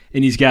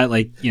 And he's got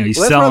he's selling them.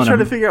 That's what I was trying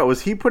to figure out.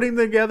 Was he putting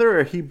them together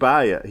or he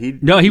buy it? He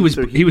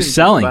was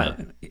selling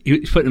them. He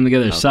was putting them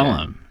together to sell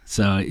them.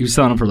 So he was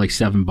selling them for like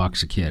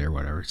 $7 a kit or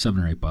whatever, $7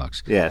 or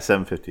 $8. Yeah,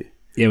 $7.50.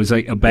 It was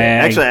like a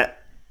bag. Yeah,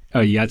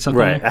 actually, you got something?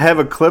 Right. There? I have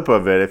a clip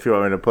of it if you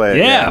want me to play it.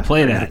 Yeah,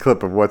 play that. A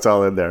clip of what's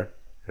all in there.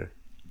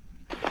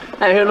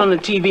 I heard on the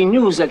TV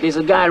news that there's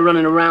a guy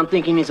running around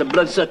thinking he's a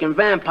blood-sucking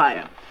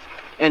vampire,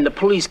 and the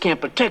police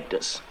can't protect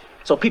us.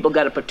 So people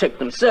got to protect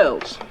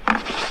themselves.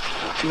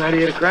 You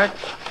idea to crack?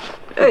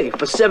 Hey,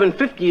 for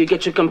 $7.50 you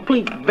get your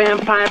complete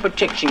vampire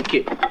protection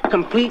kit,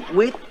 complete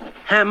with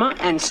hammer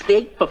and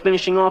stake for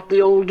finishing off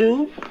the old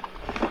dude.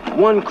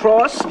 One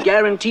cross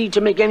guaranteed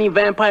to make any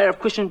vampire of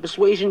Christian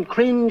persuasion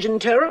cringe in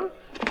terror,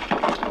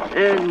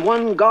 and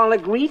one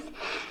garlic wreath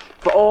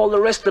for all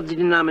the rest of the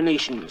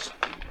denominations.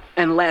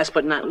 And last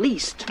but not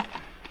least,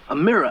 a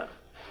mirror.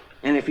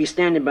 And if he's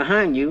standing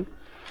behind you,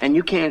 And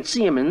you can't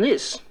see him in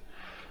this.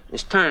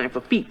 It's time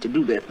for feet to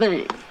do their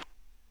thing.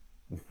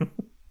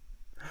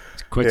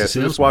 Quite Yeah, the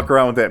so just salesman. walk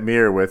around with that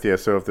mirror with you,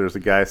 so if there's a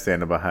guy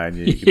standing behind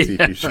you, you can see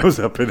if he shows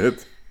up in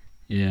it.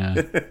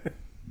 Yeah.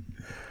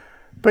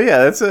 But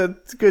yeah, it's a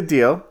good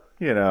deal,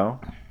 you know.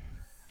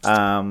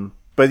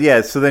 But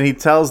yeah, so then he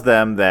tells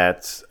them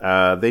that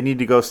they need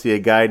to go see a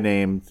guy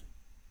named,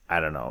 I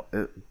don't know.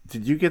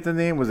 Did you get the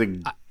name? Was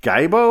it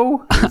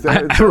Gaibo? Is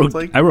that what it sounds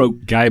like? I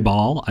wrote Guy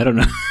Ball. I don't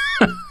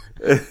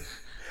know.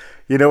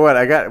 You know what?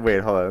 Wait,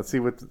 hold on. Let's see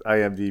what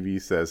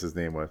IMDb says his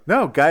name was.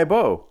 No,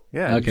 Gaibo.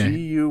 Yeah, Okay.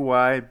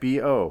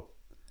 Guybo.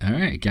 All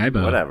right, Guy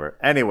Ball. Whatever.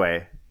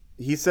 Anyway,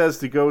 he says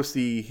to go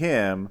see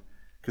him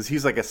because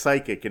he's like a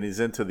psychic and he's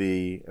into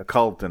the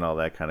occult and all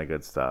that kind of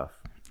good stuff.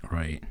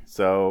 Right.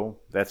 So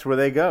that's where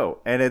they go.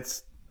 And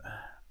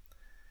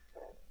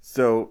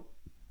so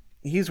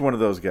he's one of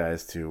those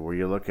guys too, where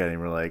you look at him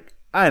and you're like,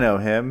 I know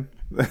him.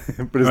 But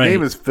his Right.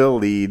 name is Phil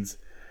Leeds.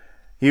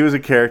 He was a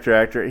character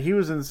actor. He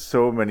was in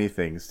so many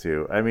things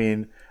too. I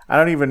mean, I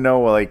don't even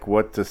know like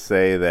what to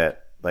say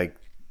that like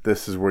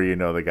this is where you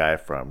know the guy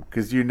from,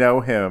 because you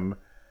know him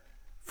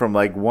from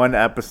like one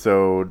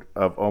episode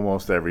of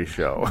almost every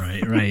show.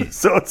 Right.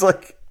 So it's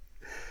like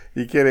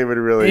you can't even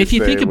really. If you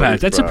say think where about it,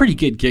 he's that's from. a pretty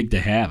good gig to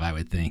have, I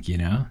would think, you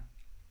know?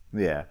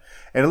 Yeah.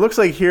 And it looks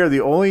like here the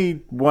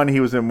only one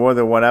he was in more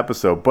than one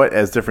episode, but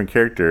as different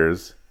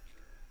characters,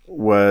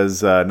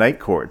 was Night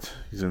Court.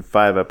 He's in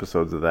 5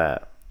 episodes of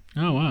that.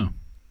 Oh, wow.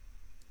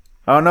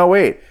 Oh, no,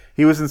 wait.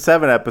 He was in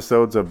 7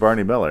 episodes of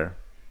Barney Miller.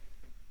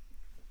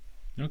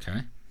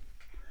 Okay.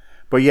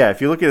 But yeah,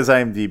 if you look at his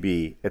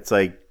IMDb, it's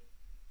like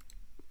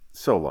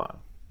so long.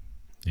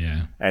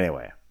 Yeah.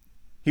 Anyway,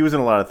 he was in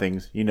a lot of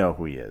things. You know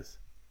who he is.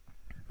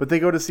 But they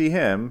go to see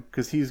him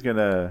because he's going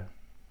to,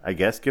 I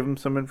guess, give him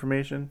some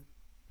information.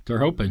 They're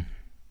hoping.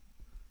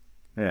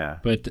 Yeah.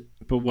 But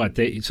what?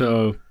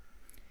 So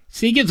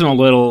he gives them a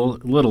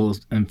little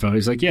info.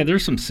 He's like, yeah,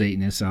 there's some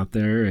Satanists out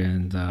there,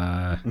 and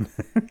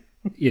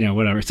you know,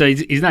 whatever. So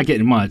he's not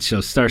getting much. So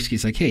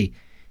Starsky's like, hey,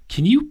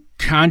 can you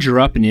conjure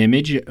up an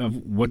image of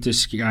what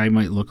this guy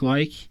might look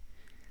like?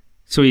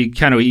 So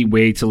he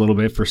waits a little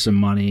bit for some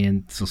money,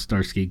 and so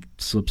Starsky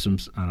slips him,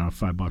 I don't know,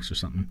 $5 or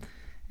something,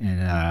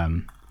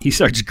 and he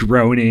starts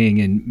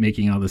groaning and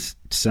making all this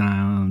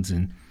sounds,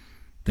 and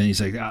then he's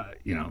like,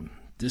 you know,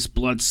 this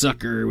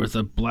bloodsucker with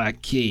a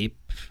black cape.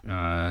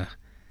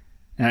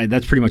 And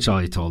that's pretty much all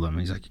he told him.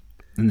 He's like,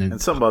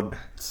 and something about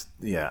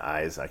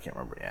eyes. I can't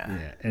remember.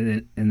 Yeah,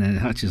 and then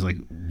Hutch is like,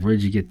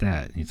 where'd you get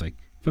that? And he's like,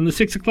 from the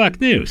 6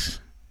 o'clock news.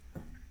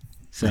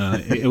 So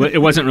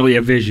it wasn't really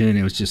a vision.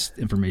 It was just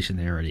information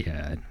they already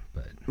had.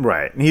 But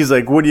Right. And he's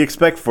like, what do you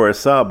expect for a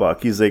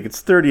sawbuck? He's like,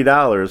 it's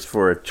 $30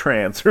 for a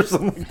trance or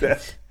something like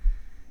that.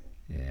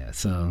 yeah,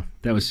 so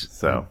that was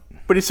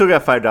But he still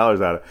got $5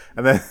 out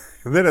of it.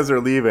 And then as they're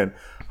leaving,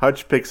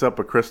 Hutch picks up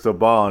a crystal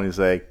ball and he's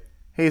like,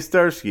 hey,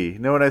 Starsky, you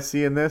know what I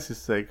see in this?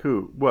 He's like,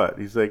 who? What?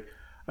 He's like,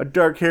 a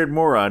dark-haired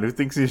moron who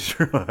thinks he's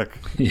Sherlock.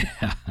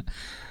 yeah.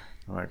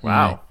 I'm like,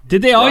 wow.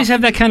 Did they always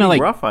have that kind of like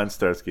rough on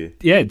Starsky?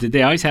 Yeah, did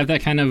they always have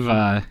that kind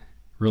of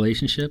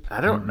relationship? I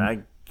don't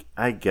know.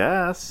 I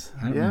guess.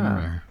 I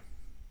don't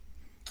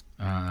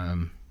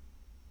remember.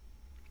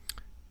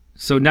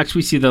 So next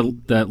we see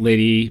that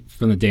lady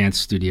from the dance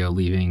studio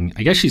leaving.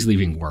 I guess she's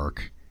leaving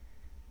work.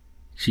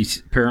 She's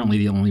apparently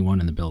the only one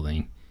in the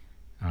building.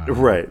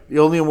 Right. The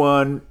only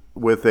one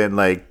within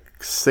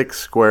like 6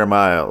 square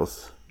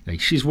miles. Like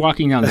she's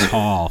walking down this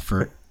hall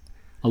for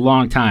a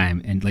long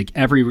time, and like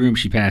every room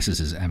she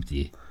passes is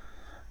empty.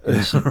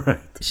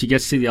 She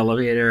gets to the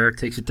elevator,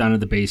 takes it down to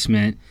the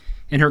basement,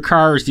 and her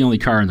car is the only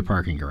car in the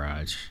parking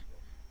garage.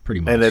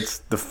 Pretty much. And it's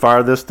the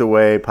farthest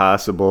away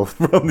possible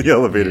from the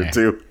elevator,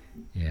 too.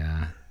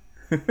 Yeah.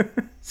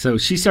 So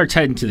she starts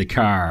heading to the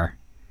car,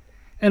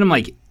 and I'm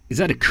like, is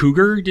that a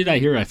cougar? Did I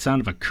hear a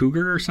sound of a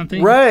cougar or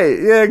something? Right.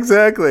 Yeah,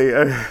 exactly.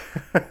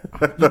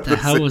 What the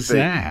hell was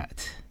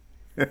that?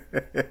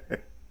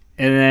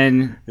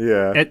 And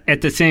then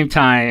at the same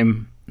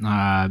time,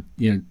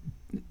 you know,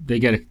 they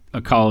get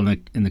a call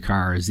in the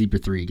car. Zebra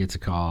 3 gets a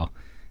call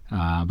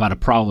about a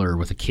prowler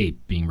with a cape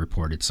being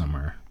reported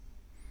somewhere.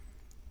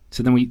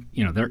 So then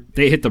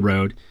they hit the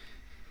road.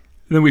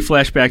 And then we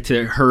flash back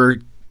to her,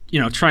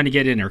 trying to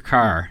get in her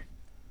car.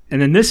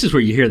 And then this is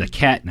where you hear the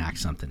cat knock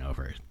something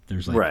over.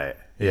 There's like, right.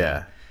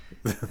 Yeah.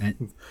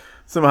 And,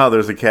 somehow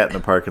there's a cat in the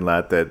parking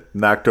lot that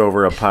knocked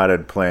over a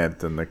potted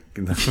plant in the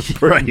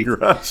parking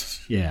garage.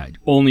 Yeah,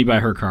 only by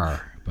her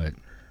car, but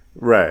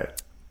right.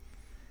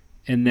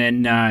 And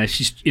then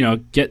she's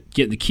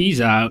getting the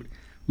keys out.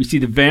 We see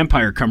the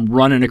vampire come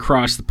running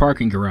across the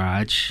parking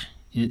garage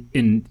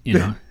in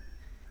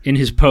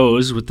his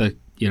pose with the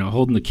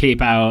holding the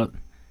cape out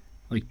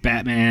like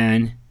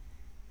Batman,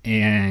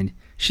 and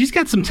she's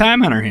got some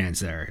time on her hands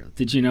there.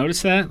 Did you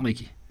notice that?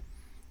 Like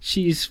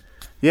she's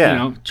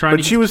trying but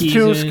to she was keys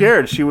too in.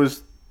 scared. She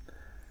was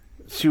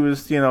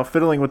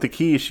fiddling with the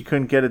keys. She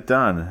couldn't get it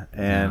done,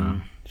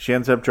 and she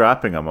ends up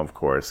dropping them, of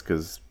course,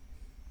 because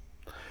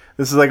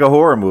This is like a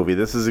horror movie.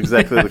 This is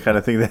exactly the kind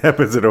of thing that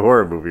happens in a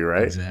horror movie,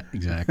 right?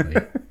 Exactly.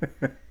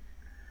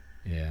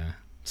 Yeah.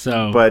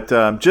 So,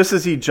 But just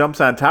as he jumps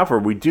on top of her,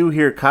 we do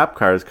hear cop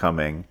cars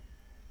coming,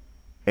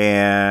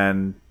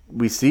 and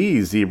we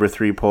see Zebra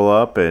 3 pull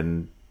up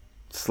and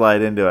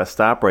slide into a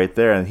stop right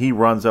there, and he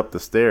runs up the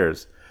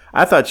stairs.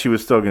 I thought she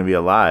was still going to be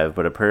alive,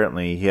 but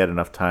apparently he had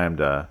enough time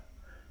to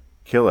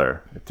kill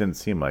her. It didn't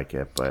seem like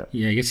it, but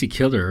yeah, I guess he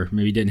killed her.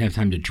 Maybe he didn't have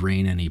time to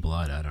drain any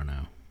blood. I don't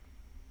know.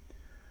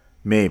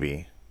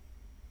 maybe.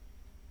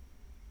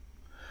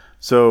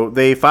 So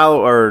they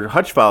follow, or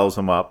Hutch follows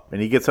him up,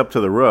 and he gets up to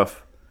the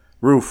roof.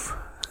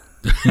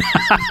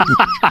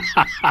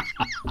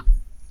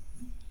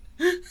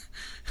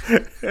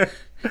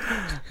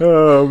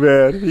 Oh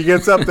man, he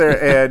gets up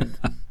there and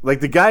like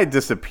the guy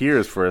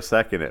disappears for a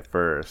second at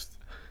first,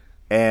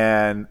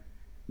 and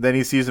then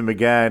he sees him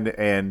again,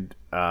 and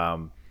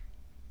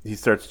he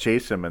starts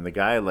chasing him, and the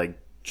guy like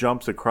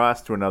jumps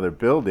across to another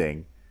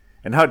building,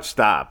 and Hutch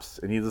stops,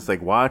 and he just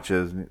like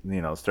watches,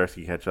 and, starts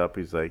to catch up.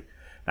 He's like,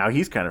 now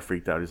he's kind of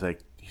freaked out. He's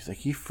like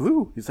he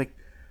flew. He's like,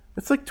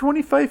 it's like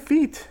 25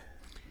 feet.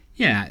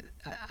 Yeah,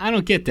 I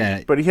don't get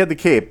that. But he had the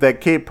cape. That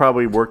cape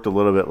probably worked a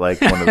little bit like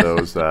one of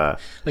those,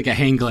 like a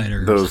hang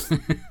glider. those,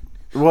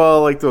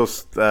 well, like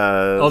those,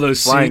 all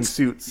those flying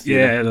suits.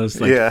 Yeah, those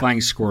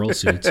flying squirrel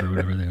suits or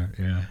whatever they are.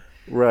 Yeah.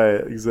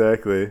 Right,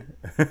 exactly.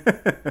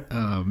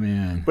 Oh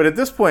man! But at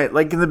this point,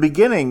 like in the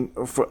beginning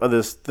of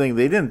this thing,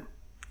 they didn't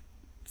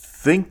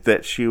think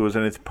that she was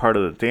any part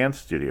of the dance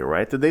studio,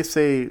 right? Did they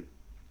say?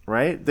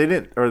 Right? They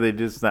didn't, or they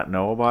just not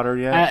know about her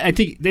yet? I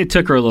think it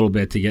took her a little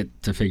bit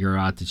to figure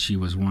out that she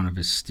was one of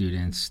his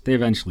students. They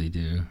eventually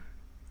do.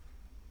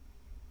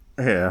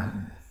 Yeah.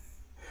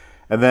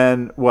 And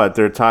then what?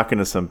 They're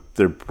talking to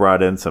they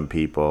brought in some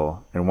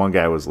people, and one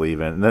guy was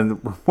leaving. And then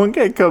one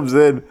guy comes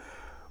in.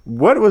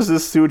 What was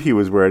this suit he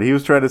was wearing? He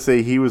was trying to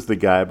say he was the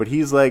guy, but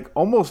he's like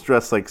almost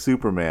dressed like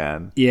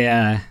Superman.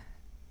 Yeah.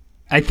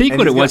 I think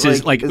what it was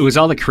is like it was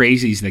all the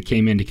crazies that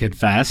came in to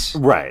confess.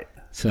 Right.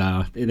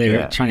 So they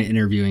were trying to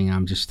interviewing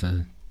him just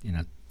to,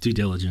 due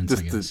diligence,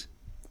 I guess.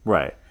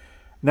 Right.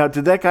 Now,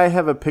 did that guy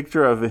have a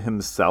picture of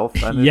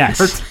himself on his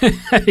Yes, shirt?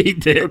 he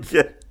did.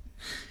 Okay.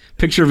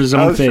 Picture of his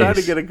own face. I was trying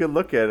to get a good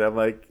look at it. I'm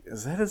like,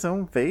 is that his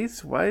own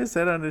face? Why is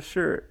that on his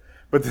shirt?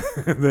 But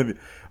then,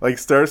 like,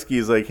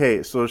 Starsky's like,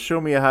 hey, so show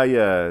me how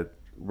you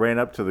ran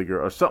up to the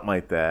girl or something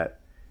like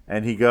that.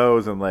 And he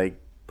goes and, like,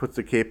 puts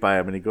the cape by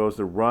him, and he goes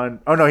to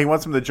run. Oh, no, he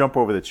wants him to jump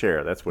over the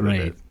chair. That's what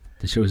it is.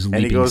 To show his leaping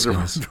and he goes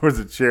skills. towards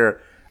the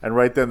chair, and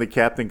right then the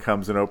captain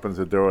comes and opens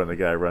the door, and the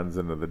guy runs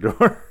into the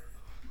door.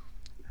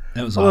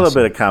 That was a little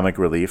bit of comic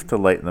relief to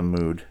lighten the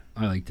mood.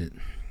 I liked it.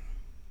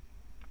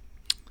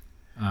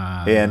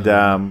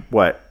 And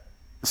what?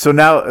 So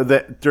now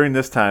that during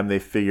this time they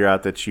figure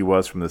out that she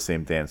was from the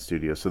same dance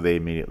studio, so they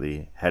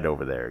immediately head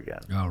over there again.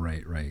 Oh,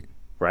 right.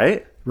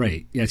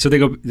 Right. Yeah. So they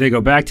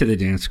go back to the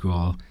dance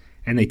school.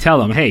 And they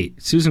tell him, hey,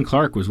 Susan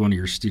Clark was one of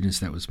your students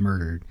that was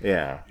murdered.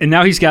 Yeah. And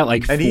now he's got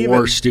like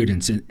four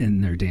students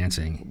in there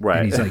dancing.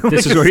 Right. And he's like,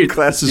 this is where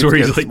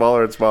he's like,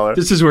 smaller and smaller.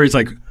 This is where he's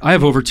like, I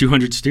have over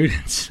 200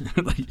 students.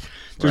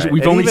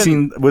 We've only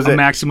seen a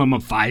maximum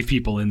of 5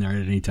 people in there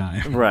at any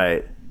time.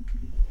 Right.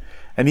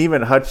 And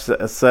even Hutch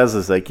says,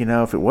 is like,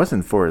 if it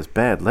wasn't for his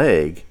bad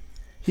leg,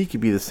 he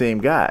could be the same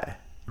guy.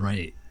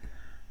 Right.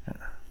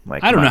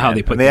 Like, I don't know how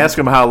they put that. And they ask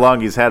him how long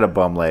he's had a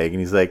bum leg,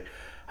 and he's like,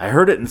 I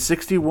heard it in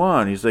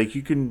 1961. He's like,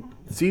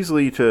 it's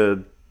easily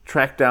to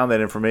track down that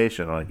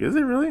information. I'm like, is it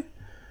really?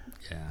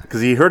 Yeah.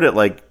 Because he heard it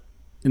like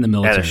in the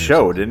military at a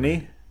show, didn't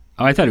he?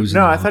 Oh, I thought it was.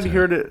 No, I thought he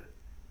heard it.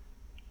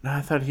 No,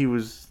 I thought he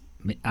was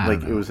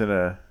like it was in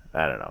a.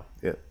 I don't know.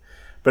 Yeah.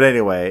 But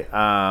anyway,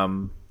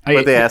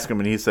 but they asked him,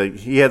 and he said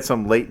he had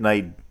some late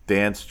night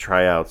dance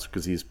tryouts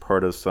because he's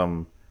part of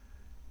something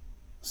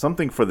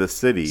for the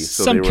city.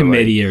 So some they were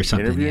committee or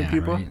something. Interviewing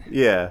people. Right?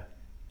 Yeah.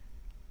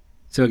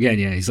 So again,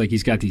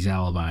 he's got these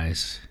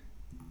alibis.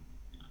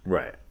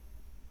 Right.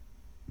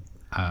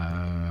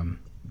 And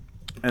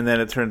then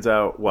it turns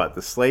out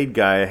the Slade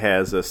guy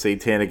has a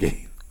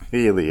satanic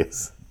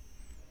alias.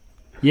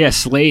 Yeah,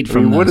 Slade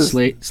from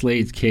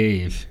Slade's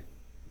cave.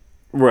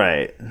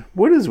 Right.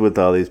 What is with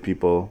all these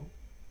people?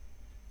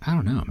 I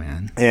don't know,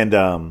 man. And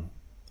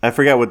I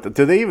forgot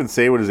did they even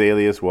say what his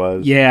alias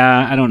was?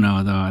 Yeah, I don't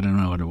know though. I don't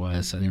know what it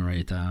was. I didn't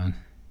write it down.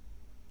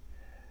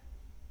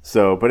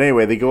 So, but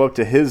anyway, they go up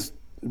to his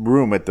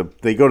room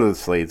they go to the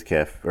Slade's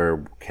cafe.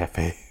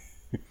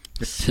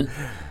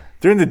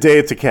 During the day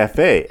it's a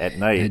cafe, at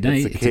night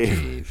it's a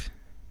cave.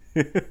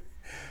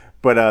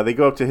 But they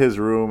go up to his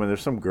room, and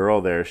there's some girl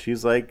there.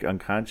 She's like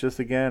unconscious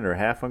again, or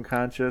half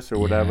unconscious, or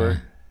whatever. Yeah.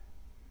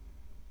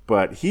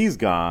 But he's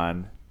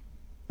gone.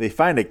 They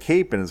find a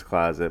cape in his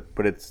closet,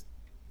 but it's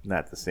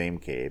not the same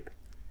cape.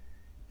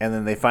 And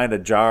then they find a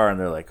jar, and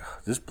they're like, oh,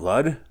 "Is this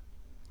blood?"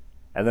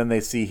 And then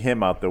they see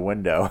him out the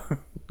window,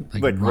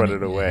 like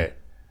running away.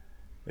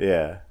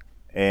 Yeah,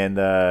 and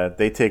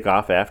they take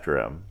off after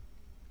him.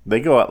 They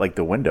go out like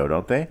the window,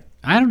 don't they?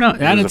 I don't know.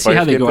 I don't see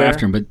how they go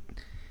after him, but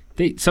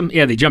they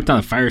jumped on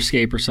a fire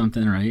escape or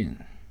something, right?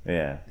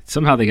 Yeah.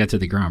 Somehow they got to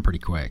the ground pretty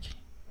quick.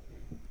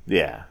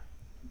 Yeah.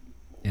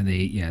 And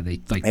they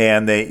like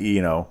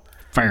they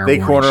fire. They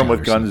corner him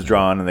with guns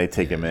drawn and they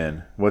take him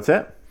in. What's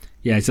that?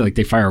 Yeah, it's like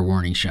they fire a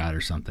warning shot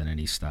or something, and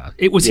he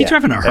stopped. Was he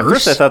driving a hearse? At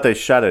first, I thought they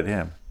shot at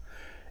him.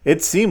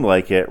 It seemed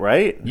like it,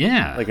 right?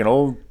 Yeah, like an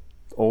old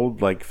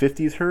like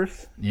 50s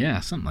hearse. Yeah,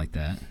 something like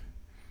that.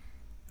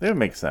 That would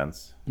make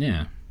sense.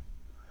 Yeah.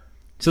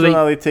 So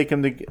now they take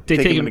him to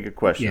get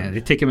questions. Yeah,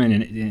 they take him in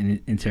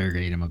and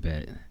interrogate him a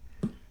bit,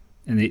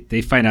 and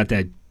they find out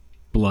that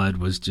blood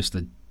was just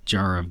a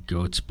jar of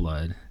goat's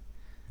blood,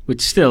 which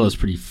still is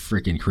pretty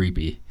freaking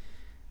creepy.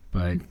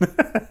 But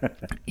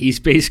he's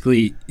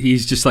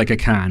just like a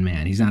con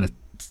man. He's not a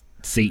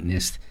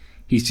Satanist.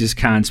 He just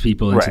cons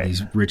people into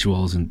these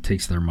rituals and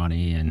takes their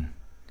money. And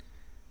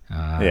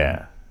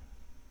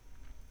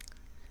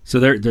so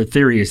their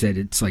theory is that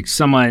it's like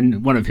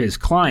one of his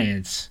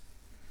clients,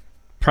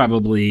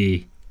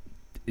 probably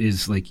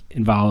is like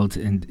involved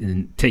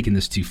in taking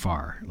this too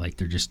far. Like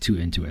they're just too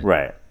into it.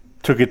 Right.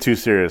 Took it too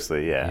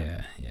seriously.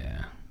 Yeah.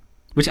 Yeah.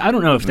 Which I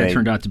don't know if that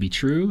turned out to be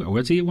true, or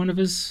was he one of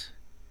his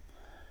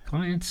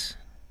clients?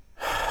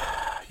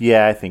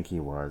 Yeah, I think he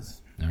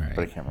was. All right.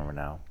 But I can't remember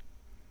now.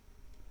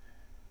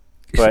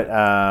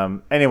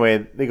 But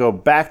anyway, they go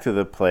back to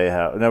the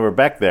playhouse. No, we're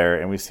back there,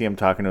 and we see him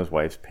talking to his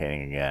wife's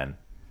painting again.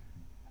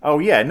 Oh,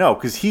 yeah, no,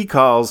 because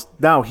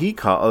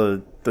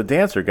the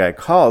dancer guy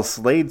calls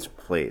Slade's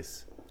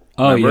place.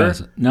 Oh,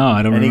 yes. No,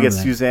 I don't remember. And he gets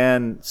that.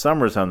 Suzanne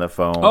Summers on the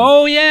phone.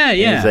 Oh, yeah.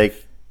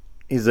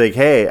 He's like,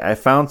 hey, I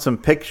found some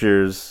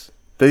pictures.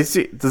 Does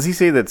he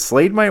say that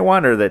Slade might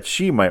want or that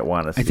she might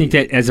want to see? I think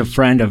that as a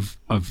friend of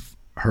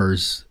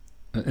hers,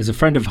 as a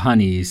friend of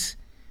Honey's,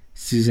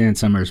 Suzanne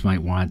Summers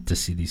might want to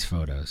see these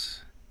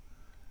photos.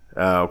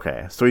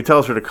 Okay. So he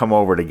tells her to come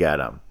over to get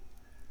them.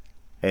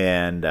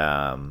 And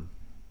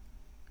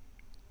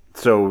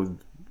so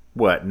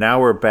what?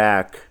 Now we're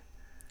back.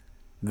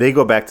 They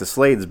go back to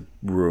Slade's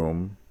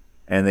room.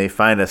 And they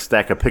find a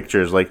stack of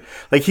pictures, like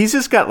he's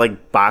just got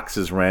like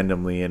boxes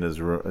randomly in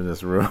his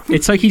room.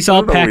 It's like he's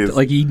all packed,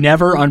 like he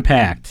never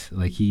unpacked.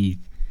 Like he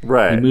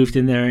moved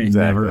in there and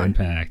never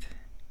unpacked.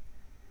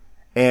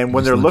 And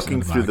when they're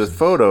looking through the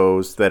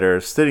photos that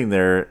are sitting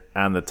there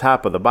on the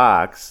top of the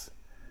box,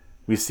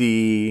 we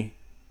see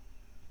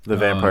the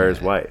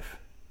vampire's wife.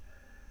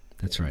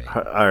 That's right.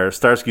 Our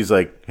Starsky's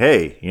like,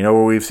 hey, you know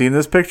where we've seen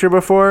this picture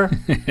before?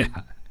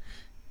 Yeah.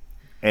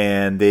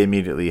 And they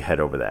immediately head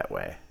over that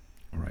way.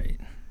 Right.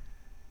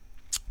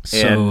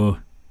 So,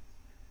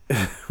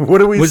 what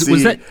do we see?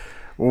 Was that?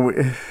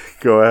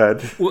 Go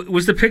ahead.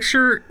 Was the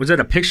picture? Was that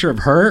a picture of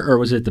her, or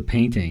was it the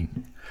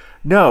painting?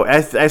 No,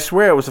 I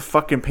swear it was a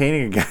fucking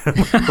painting again. What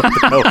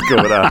the hell's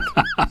going on?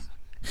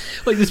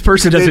 Like this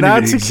person doesn't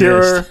even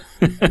exist.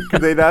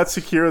 Could they not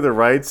secure the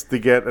rights to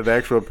get an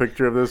actual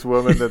picture of this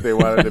woman that they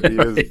wanted to be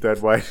his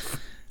dead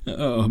wife?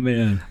 Oh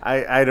man,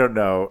 I don't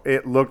know.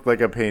 It looked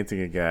like a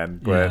painting again,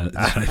 but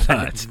that's what I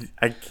thought.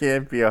 I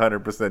can't be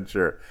 100%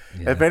 sure.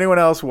 Yeah. If anyone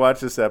else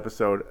watched this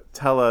episode,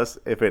 tell us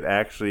if it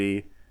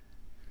actually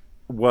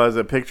was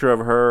a picture of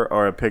her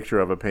or a picture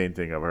of a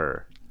painting of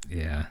her.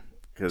 Yeah,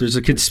 there's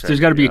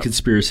got to be a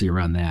conspiracy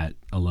around that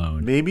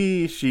alone.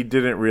 Maybe she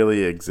didn't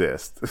really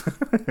exist.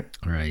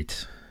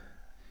 Right.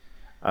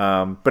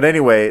 But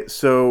anyway,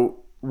 so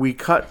we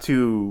cut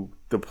to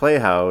the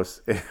Playhouse.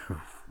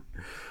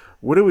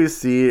 What do we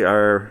see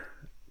our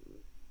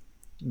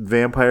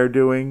vampire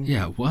doing?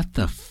 Yeah, what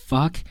the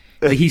fuck?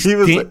 Like he's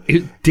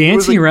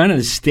dancing around on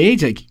the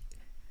stage. Like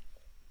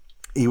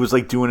he was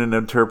like doing an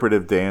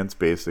interpretive dance,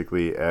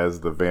 basically, as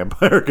the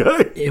vampire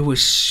guy. It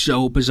was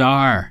so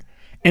bizarre,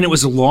 and it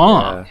was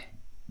long.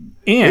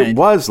 Yeah. And it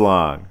was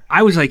long.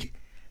 I was like,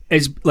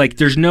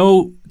 there's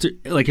no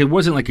like it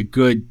wasn't like a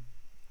good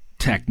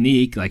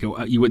technique. Like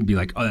you wouldn't be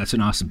like, oh, that's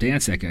an awesome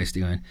dance that guy's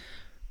doing,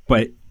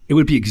 but it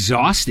would be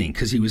exhausting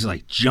because he was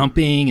like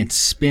jumping and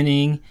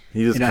spinning.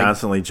 He was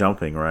constantly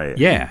jumping, right?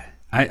 Yeah.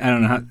 I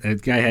don't know how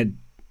that guy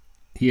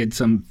had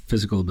some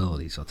physical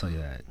abilities, I'll tell you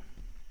that.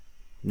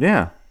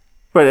 Yeah.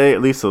 But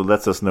at least it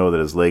lets us know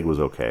that his leg was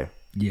okay.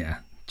 Yeah.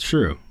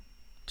 True.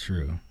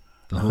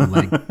 The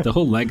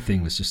whole leg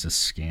thing was just a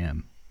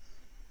scam.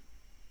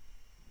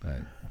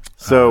 But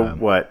so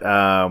what?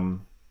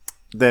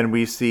 Then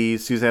we see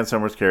Suzanne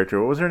Summers' character.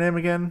 What was her name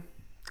again?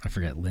 I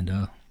forget.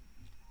 Linda.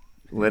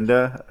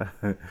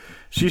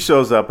 She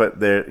shows up at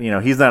there. You know,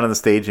 he's not on the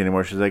stage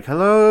anymore. She's like,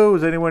 "Hello,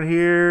 is anyone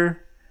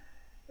here?"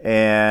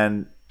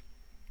 And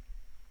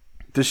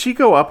does she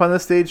go up on the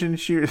stage and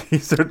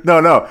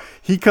no.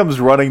 He comes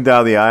running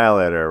down the aisle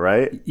at her,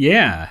 right?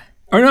 Yeah.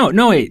 Or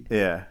no, wait.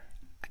 Yeah.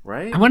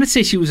 Right? I want to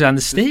say she was on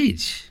the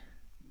stage.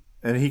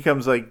 And he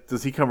comes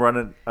does he come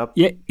running up?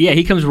 Yeah,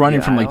 he comes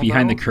running from like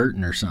behind the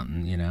curtain or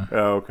something, you know?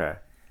 Oh, okay.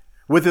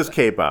 With his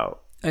cape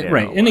out.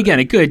 Right. And again,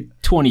 a good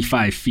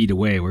 25 feet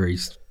away where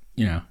he's,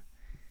 you know,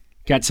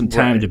 got some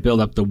time to build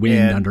up the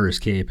wind under his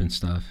cape and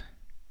stuff.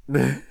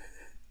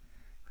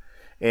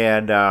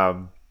 And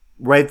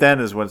right then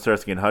is when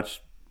Starsky and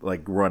Hutch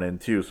like run in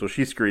too. So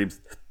she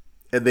screams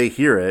and they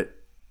hear it.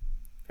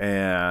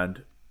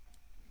 And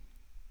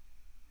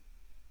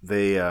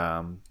they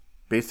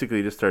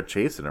basically just start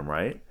chasing him,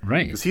 right?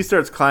 Right. Because he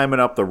starts climbing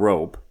up the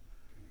rope,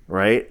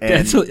 right?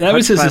 And that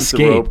was his climbs the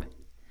escape. rope,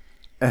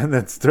 and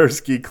then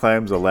Starsky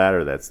climbs a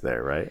ladder that's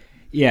there, right?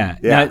 Yeah.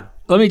 Yeah. Now,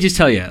 let me just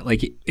tell you,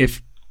 like,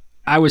 if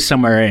I was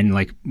somewhere and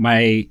like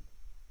my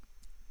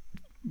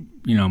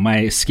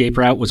escape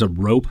route was a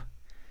rope,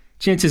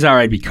 chances are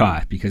I'd be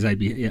caught because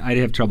I'd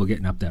have trouble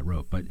getting up that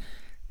rope. But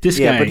this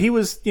guy, but he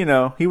was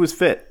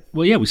fit.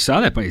 Well, yeah, we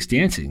saw that by his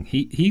dancing.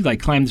 He like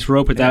climbed this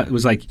rope without it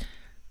was like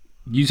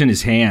using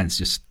his hands,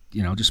 just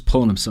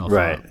pulling himself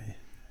Right. up.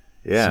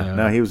 Yeah, So-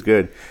 no, he was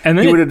good. And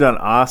then he would have done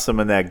awesome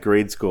in that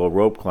grade school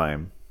rope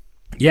climb.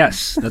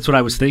 Yes, that's what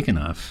I was thinking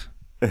of.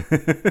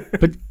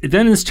 But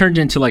then this turned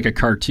into like a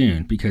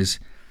cartoon because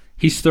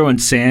he's throwing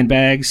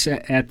sandbags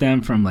at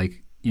them from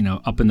like,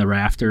 up in the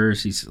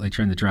rafters. He's like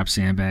trying to drop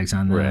sandbags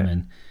on them Right.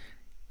 and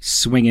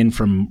swinging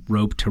from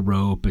rope to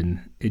rope. And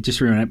it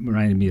just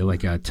reminded me of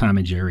like a Tom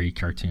and Jerry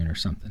cartoon or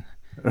something.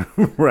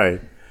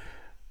 Right.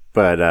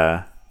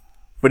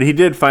 But he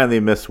did finally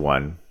miss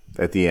one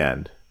at the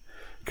end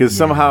because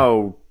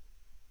somehow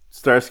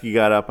Starsky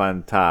got up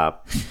on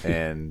top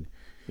and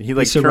he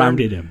like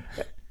surrounded him.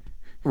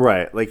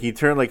 Right. Like he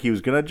turned like he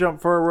was going to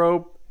jump for a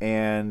rope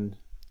and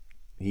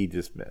he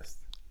just missed.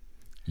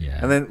 Yeah.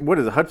 And then what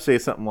does Hutch say?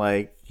 Something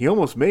like, he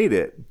almost made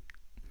it.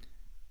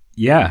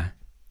 Yeah.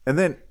 And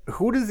then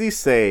who does he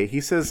say?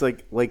 He says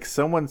like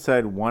someone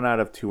said 1 out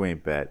of 2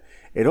 ain't bad.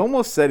 It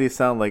almost said he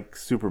sounded like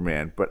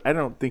Superman, but I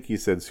don't think he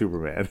said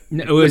Superman.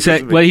 No, it was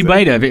that, well, he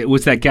might have. It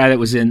was that guy that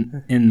was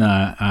in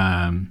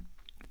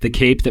the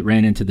cape that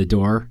ran into the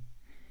door.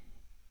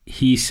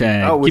 He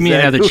said, Oh, was "Give me that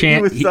another who he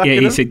chance." was talking He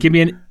about? said,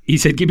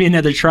 "Give me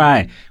another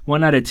try.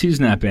 1 out of 2's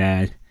not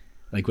bad."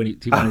 Like when he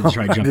wanted to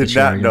try to jump the I did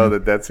shower. not know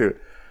that's who.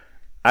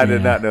 I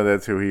did Yeah. not know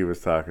that's who he was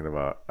talking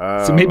about.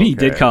 Oh, So maybe he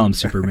did okay. call him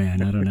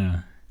Superman. I don't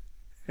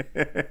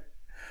know.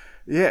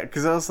 Yeah,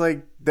 because I was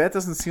like, that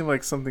doesn't seem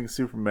like something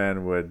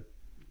Superman would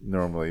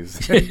normally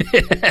say.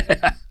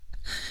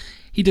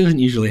 He doesn't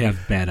usually have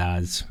bad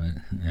odds, but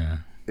yeah.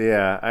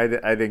 Yeah, I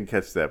didn't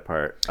catch that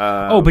part.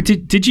 But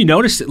did you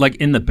notice that, like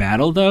in the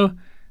battle though,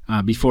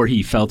 before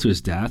he fell to his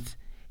death,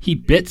 he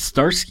bit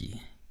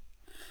Starsky.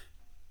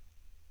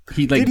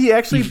 Did he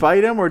actually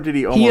bite him, or did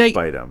he almost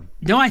bite him?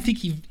 No, I think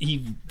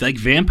he like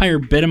vampire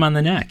bit him on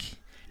the neck.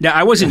 Now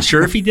I wasn't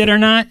sure if he did or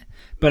not,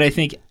 but I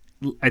think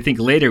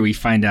later we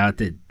find out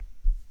that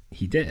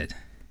he did.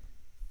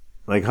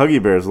 Like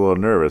Huggy Bear's a little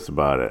nervous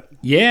about it.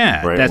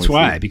 Yeah, Right, that's when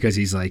we why. see- Because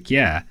he's like,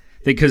 yeah,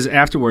 because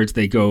afterwards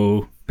they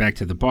go back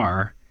to the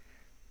bar,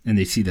 and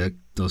they see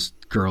those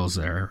girls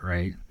there,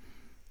 right?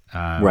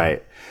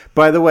 Right.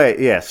 By the way,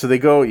 yeah, so they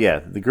go,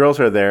 the girls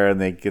are there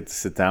and they get to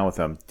sit down with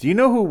them. Do you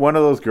know who one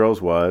of those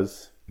girls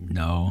was?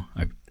 No,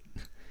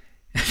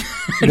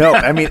 No,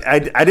 I mean, I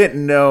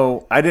didn't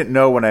know. I didn't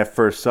know when I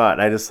first saw it.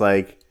 I just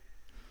like,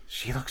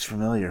 she looks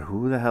familiar.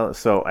 Who the hell?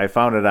 So I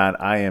found it on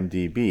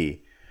IMDb.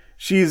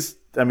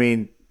 Her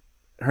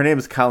name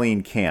is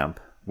Colleen Camp,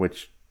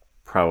 which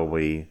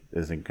probably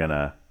isn't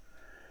gonna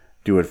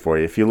do it for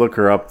you. If you look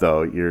her up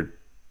though,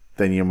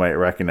 then you might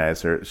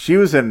recognize her. She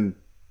was in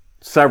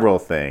several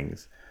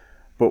things,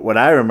 but what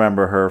I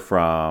remember her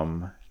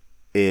from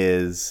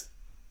is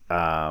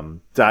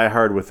Die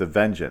Hard with a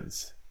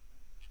Vengeance.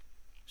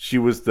 She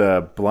was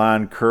the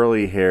blonde,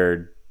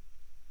 curly-haired,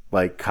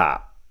 like,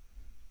 cop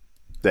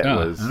that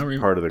was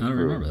part of the crew. I don't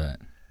remember that.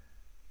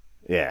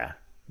 Yeah,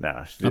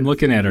 no. I'm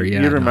looking at her.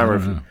 Yeah, You remember?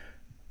 No, I don't know.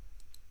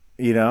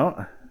 You don't?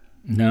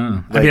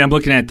 No, I Like- mean I'm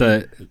looking at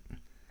the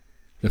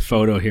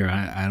photo here.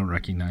 I don't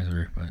recognize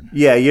her, but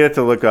Yeah, you'd have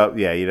to look up.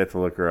 Yeah, you'd have to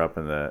look her up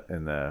in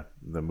the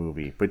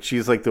movie. But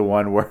she's like the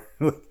one where,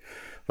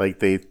 like,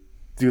 they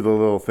do the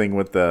little thing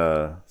with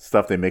the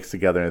stuff they mix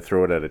together and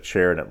throw it at a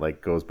chair, and it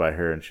like goes by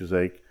her, and she's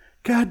like,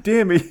 "God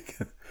damn it!"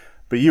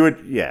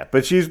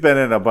 But she's been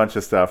in a bunch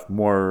of stuff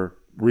more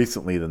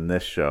recently than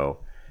this show,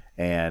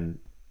 and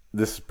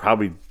this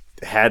probably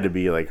had to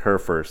be like her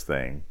first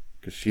thing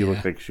because she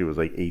looked like she was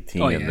like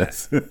 18 in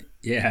this.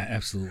 yeah,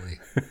 absolutely.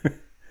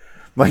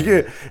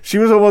 Like she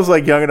was almost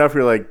like young enough.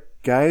 You're like,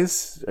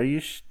 guys, are you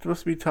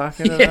supposed to be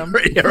talking to them?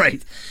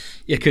 Right.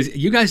 Yeah, because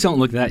you guys don't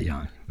look that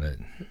young, but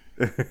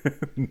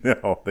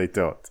No, they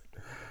don't.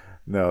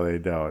 No, they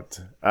don't.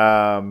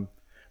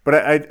 But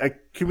I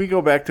can we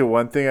go back to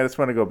one thing? I just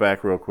want to go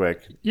back real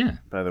quick. yeah.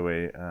 By the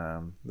way,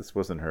 this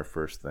wasn't her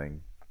first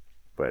thing,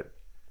 but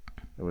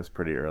it was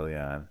pretty early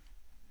on.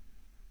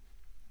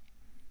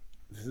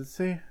 Does it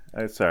say?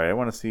 Sorry, I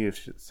want to see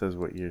if it says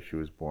what year she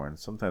was born.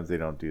 Sometimes they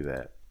don't do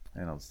that.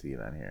 I don't see it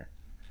on here.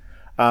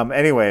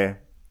 Anyway,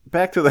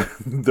 back to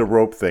the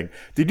rope thing.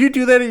 Did you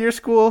do that at your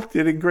school?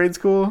 Did in grade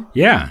school?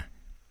 Yeah.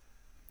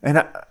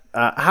 And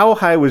how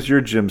high was your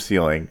gym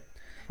ceiling?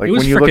 Like It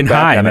was look freaking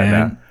back high, on it man.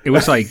 now. It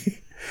was like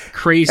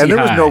crazy And there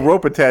was high. no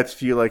rope attached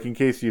to you, like in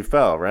case you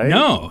fell, right?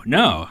 No.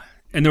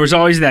 And there was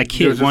always that There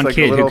kid, was just one like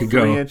kid a little who could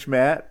go. 3-inch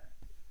mat.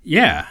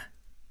 Yeah.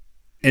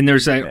 And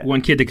there's that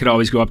one kid that could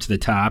always go up to the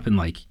top and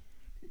like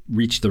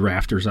reach the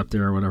rafters up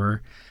there or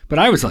whatever. But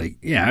I was like,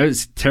 I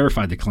was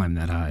terrified to climb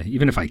that high,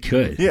 even if I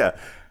could. Yeah.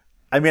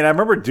 I mean, I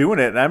remember doing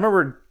it, and I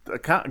remember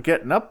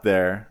getting up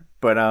there,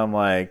 but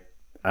I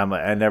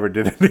never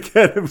did it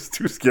again. It was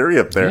too scary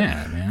up there.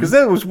 Yeah, man. Because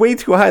that was way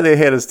too high. They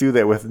had us do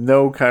that with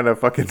no kind of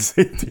fucking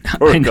safety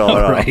protocol I know,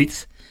 at all.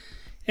 right?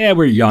 Yeah,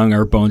 we're young.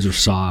 Our bones are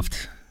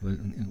soft.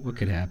 What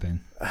could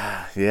happen?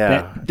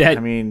 Yeah. That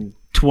I mean,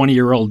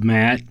 20-year-old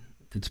mat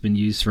that's been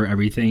used for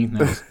everything,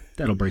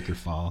 that'll break your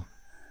fall.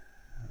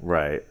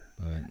 right.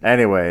 But,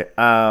 Anyway,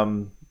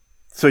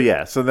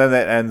 so then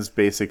that ends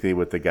basically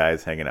with the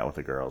guys hanging out with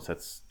the girls.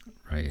 That's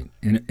right.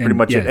 And pretty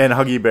much it. yeah, And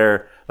Huggy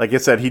Bear, like I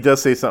said, he does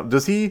say something.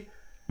 Does he?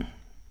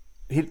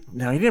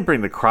 No, he didn't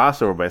bring the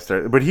crossover by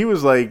Star, but he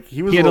was like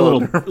he was He had a little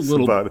nervous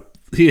little about it.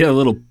 he had a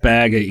little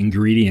bag of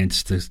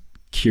ingredients to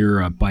cure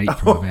a bite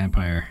from a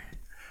vampire.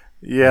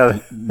 Yeah,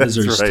 that's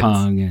Lizard's right.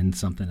 tongue and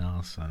something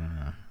else. I don't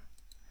know.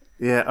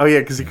 Yeah. Oh yeah,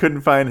 because he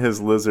couldn't find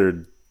his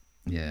lizard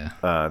Yeah.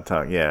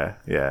 tongue. Yeah.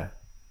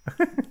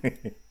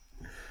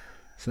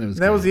 So that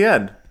That was the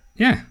end.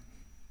 Yeah.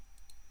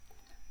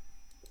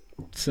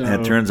 So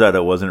And it turns out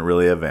it wasn't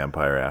really a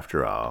vampire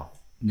after all.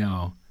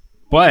 no,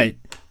 but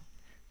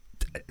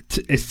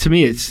to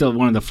me, it's still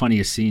one of the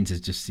funniest scenes is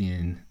just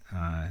seeing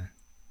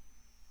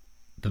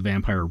the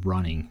vampire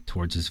running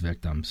towards his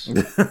victims. And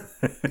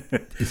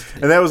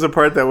that was the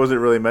part that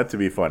wasn't really meant to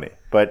be funny,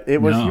 but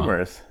it was No.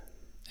 humorous.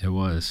 It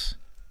was.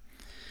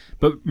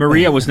 But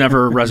Maria was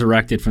never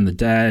resurrected from the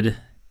dead.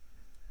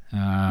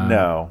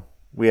 No,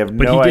 we have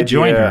but no he did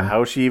join idea her.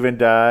 how she even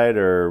died,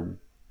 or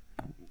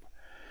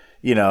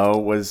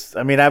was.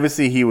 I mean,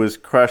 obviously he was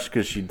crushed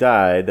because she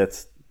died.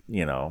 That's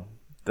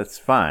that's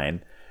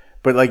fine.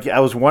 But like, I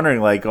was wondering,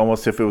 like,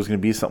 almost if it was going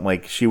to be something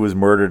like she was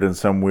murdered in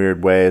some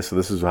weird way, so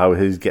this is how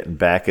he's getting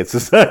back at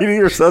society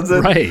or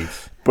something. Right.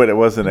 But it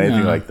wasn't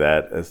anything No. like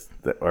that,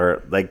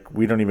 or like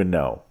we don't even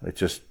know. It's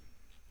just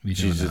We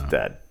she's don't just know.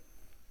 dead,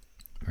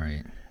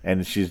 Right.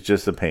 and she's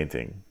just a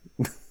painting.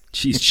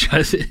 She's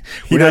just.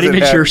 We're not doesn't even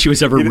have- sure she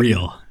was ever he d-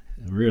 real.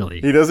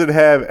 Really. He doesn't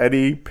have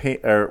any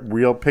paint or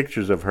real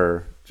pictures of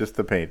her, just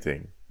the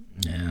painting.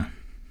 Yeah.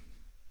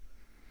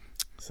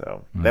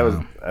 So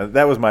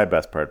that was my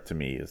best part to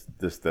me, is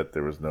just that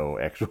there was no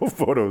actual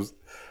photos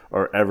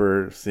or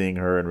ever seeing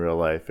her in real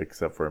life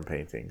except for in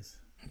paintings.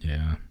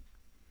 Yeah.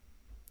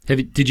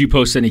 Did you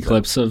post any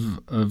clips of?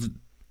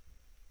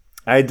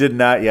 I did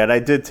not yet. I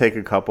did take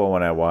a couple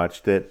when I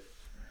watched it,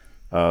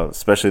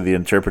 especially the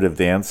interpretive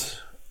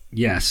dance.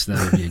 Yes, that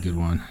would be a good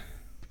one.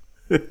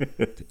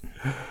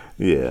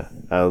 Yeah,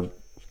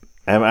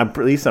 at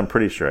least I'm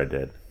pretty sure I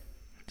did.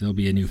 There'll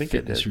be a new think I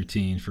fitness did.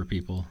 routine for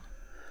people.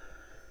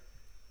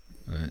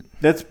 But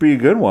That's be a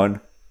good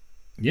one.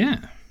 yeah.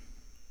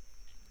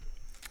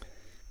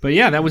 But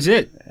yeah, that was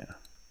it. That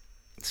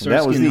was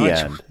Starsky and the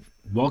Hutch, end.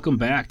 Welcome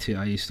back to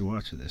I Used to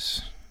Watch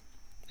This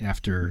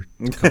after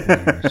a couple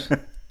of years.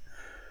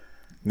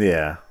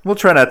 Yeah, we'll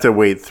try not to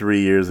wait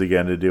 3 years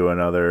again to do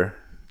another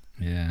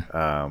Yeah.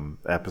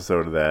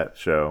 episode of that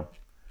show.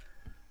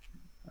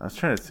 I was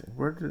trying to see,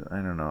 I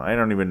don't know. I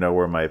don't even know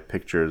where my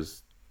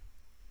pictures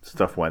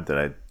stuff went that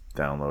I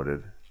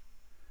downloaded.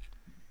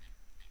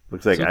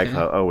 Looks like It's okay.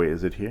 iCloud. Oh wait,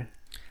 is it here?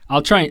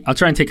 I'll try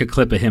and take a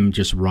clip of him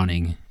just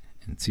running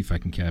and see if I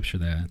can capture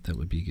that. That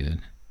would be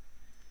good.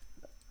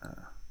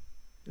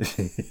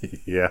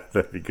 Yeah,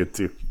 that'd be good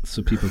too.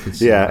 So people could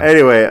see. Yeah. it.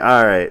 Anyway,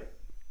 all right.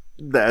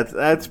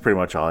 That's pretty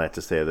much all I have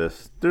to say of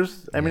this.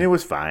 I mean, it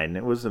was fine.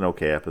 It was an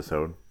okay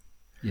episode.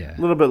 Yeah.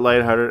 A little bit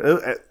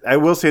lighthearted. I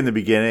will say in the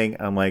beginning,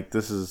 I'm like,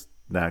 this is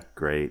not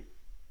great.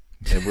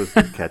 It was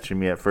catching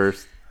me at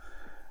first,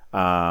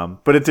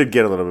 but it did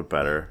get a little bit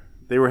better.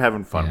 They were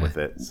having fun Yeah. with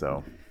it,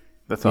 so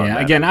that's all. Yeah. that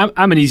matters. Again,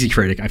 I'm an easy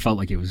critic. I felt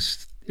like it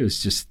was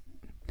just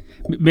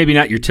maybe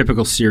not your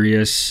typical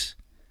serious,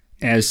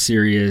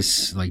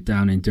 like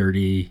Down and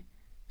Dirty,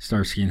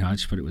 Starsky and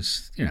Hutch, but it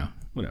was,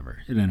 whatever.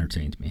 It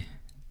entertained me.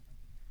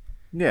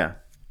 Yeah,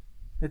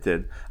 it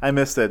did. I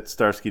missed that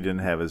Starsky didn't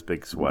have his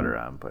big sweater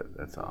on, but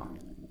that's all.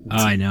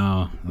 I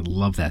know. I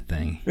love that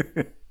thing.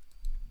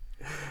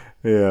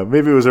 Yeah,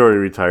 maybe it was already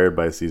retired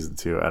by season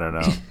 2. I don't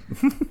know.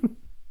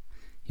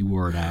 He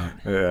wore it out.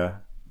 Yeah.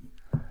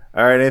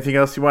 All right. Anything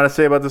else you want to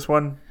say about this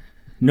one?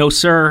 No,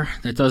 sir.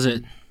 That does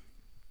it.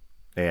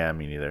 Yeah,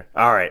 me neither.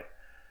 All right.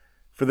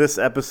 For this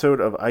episode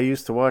of I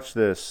Used to Watch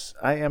This,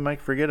 I am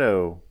Mike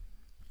Forgetto.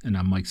 And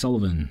I'm Mike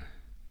Sullivan.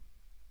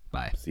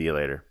 Bye. See you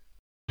later.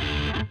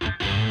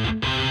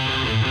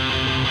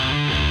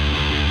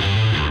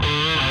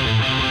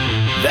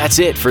 That's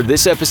it for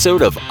this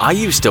episode of I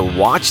Used to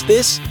Watch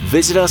This.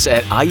 Visit us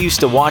at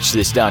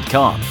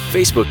IUsedToWatchThis.com,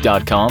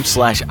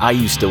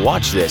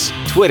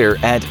 Facebook.com/IUsedToWatchThis, Twitter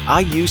at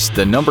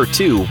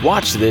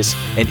IUsed2watchthis,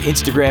 and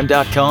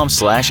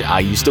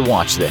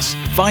Instagram.com/IUsedToWatchThis.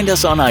 Find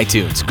us on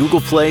iTunes,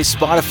 Google Play,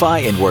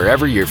 Spotify, and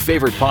wherever your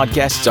favorite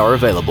podcasts are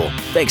available.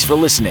 Thanks for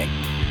listening.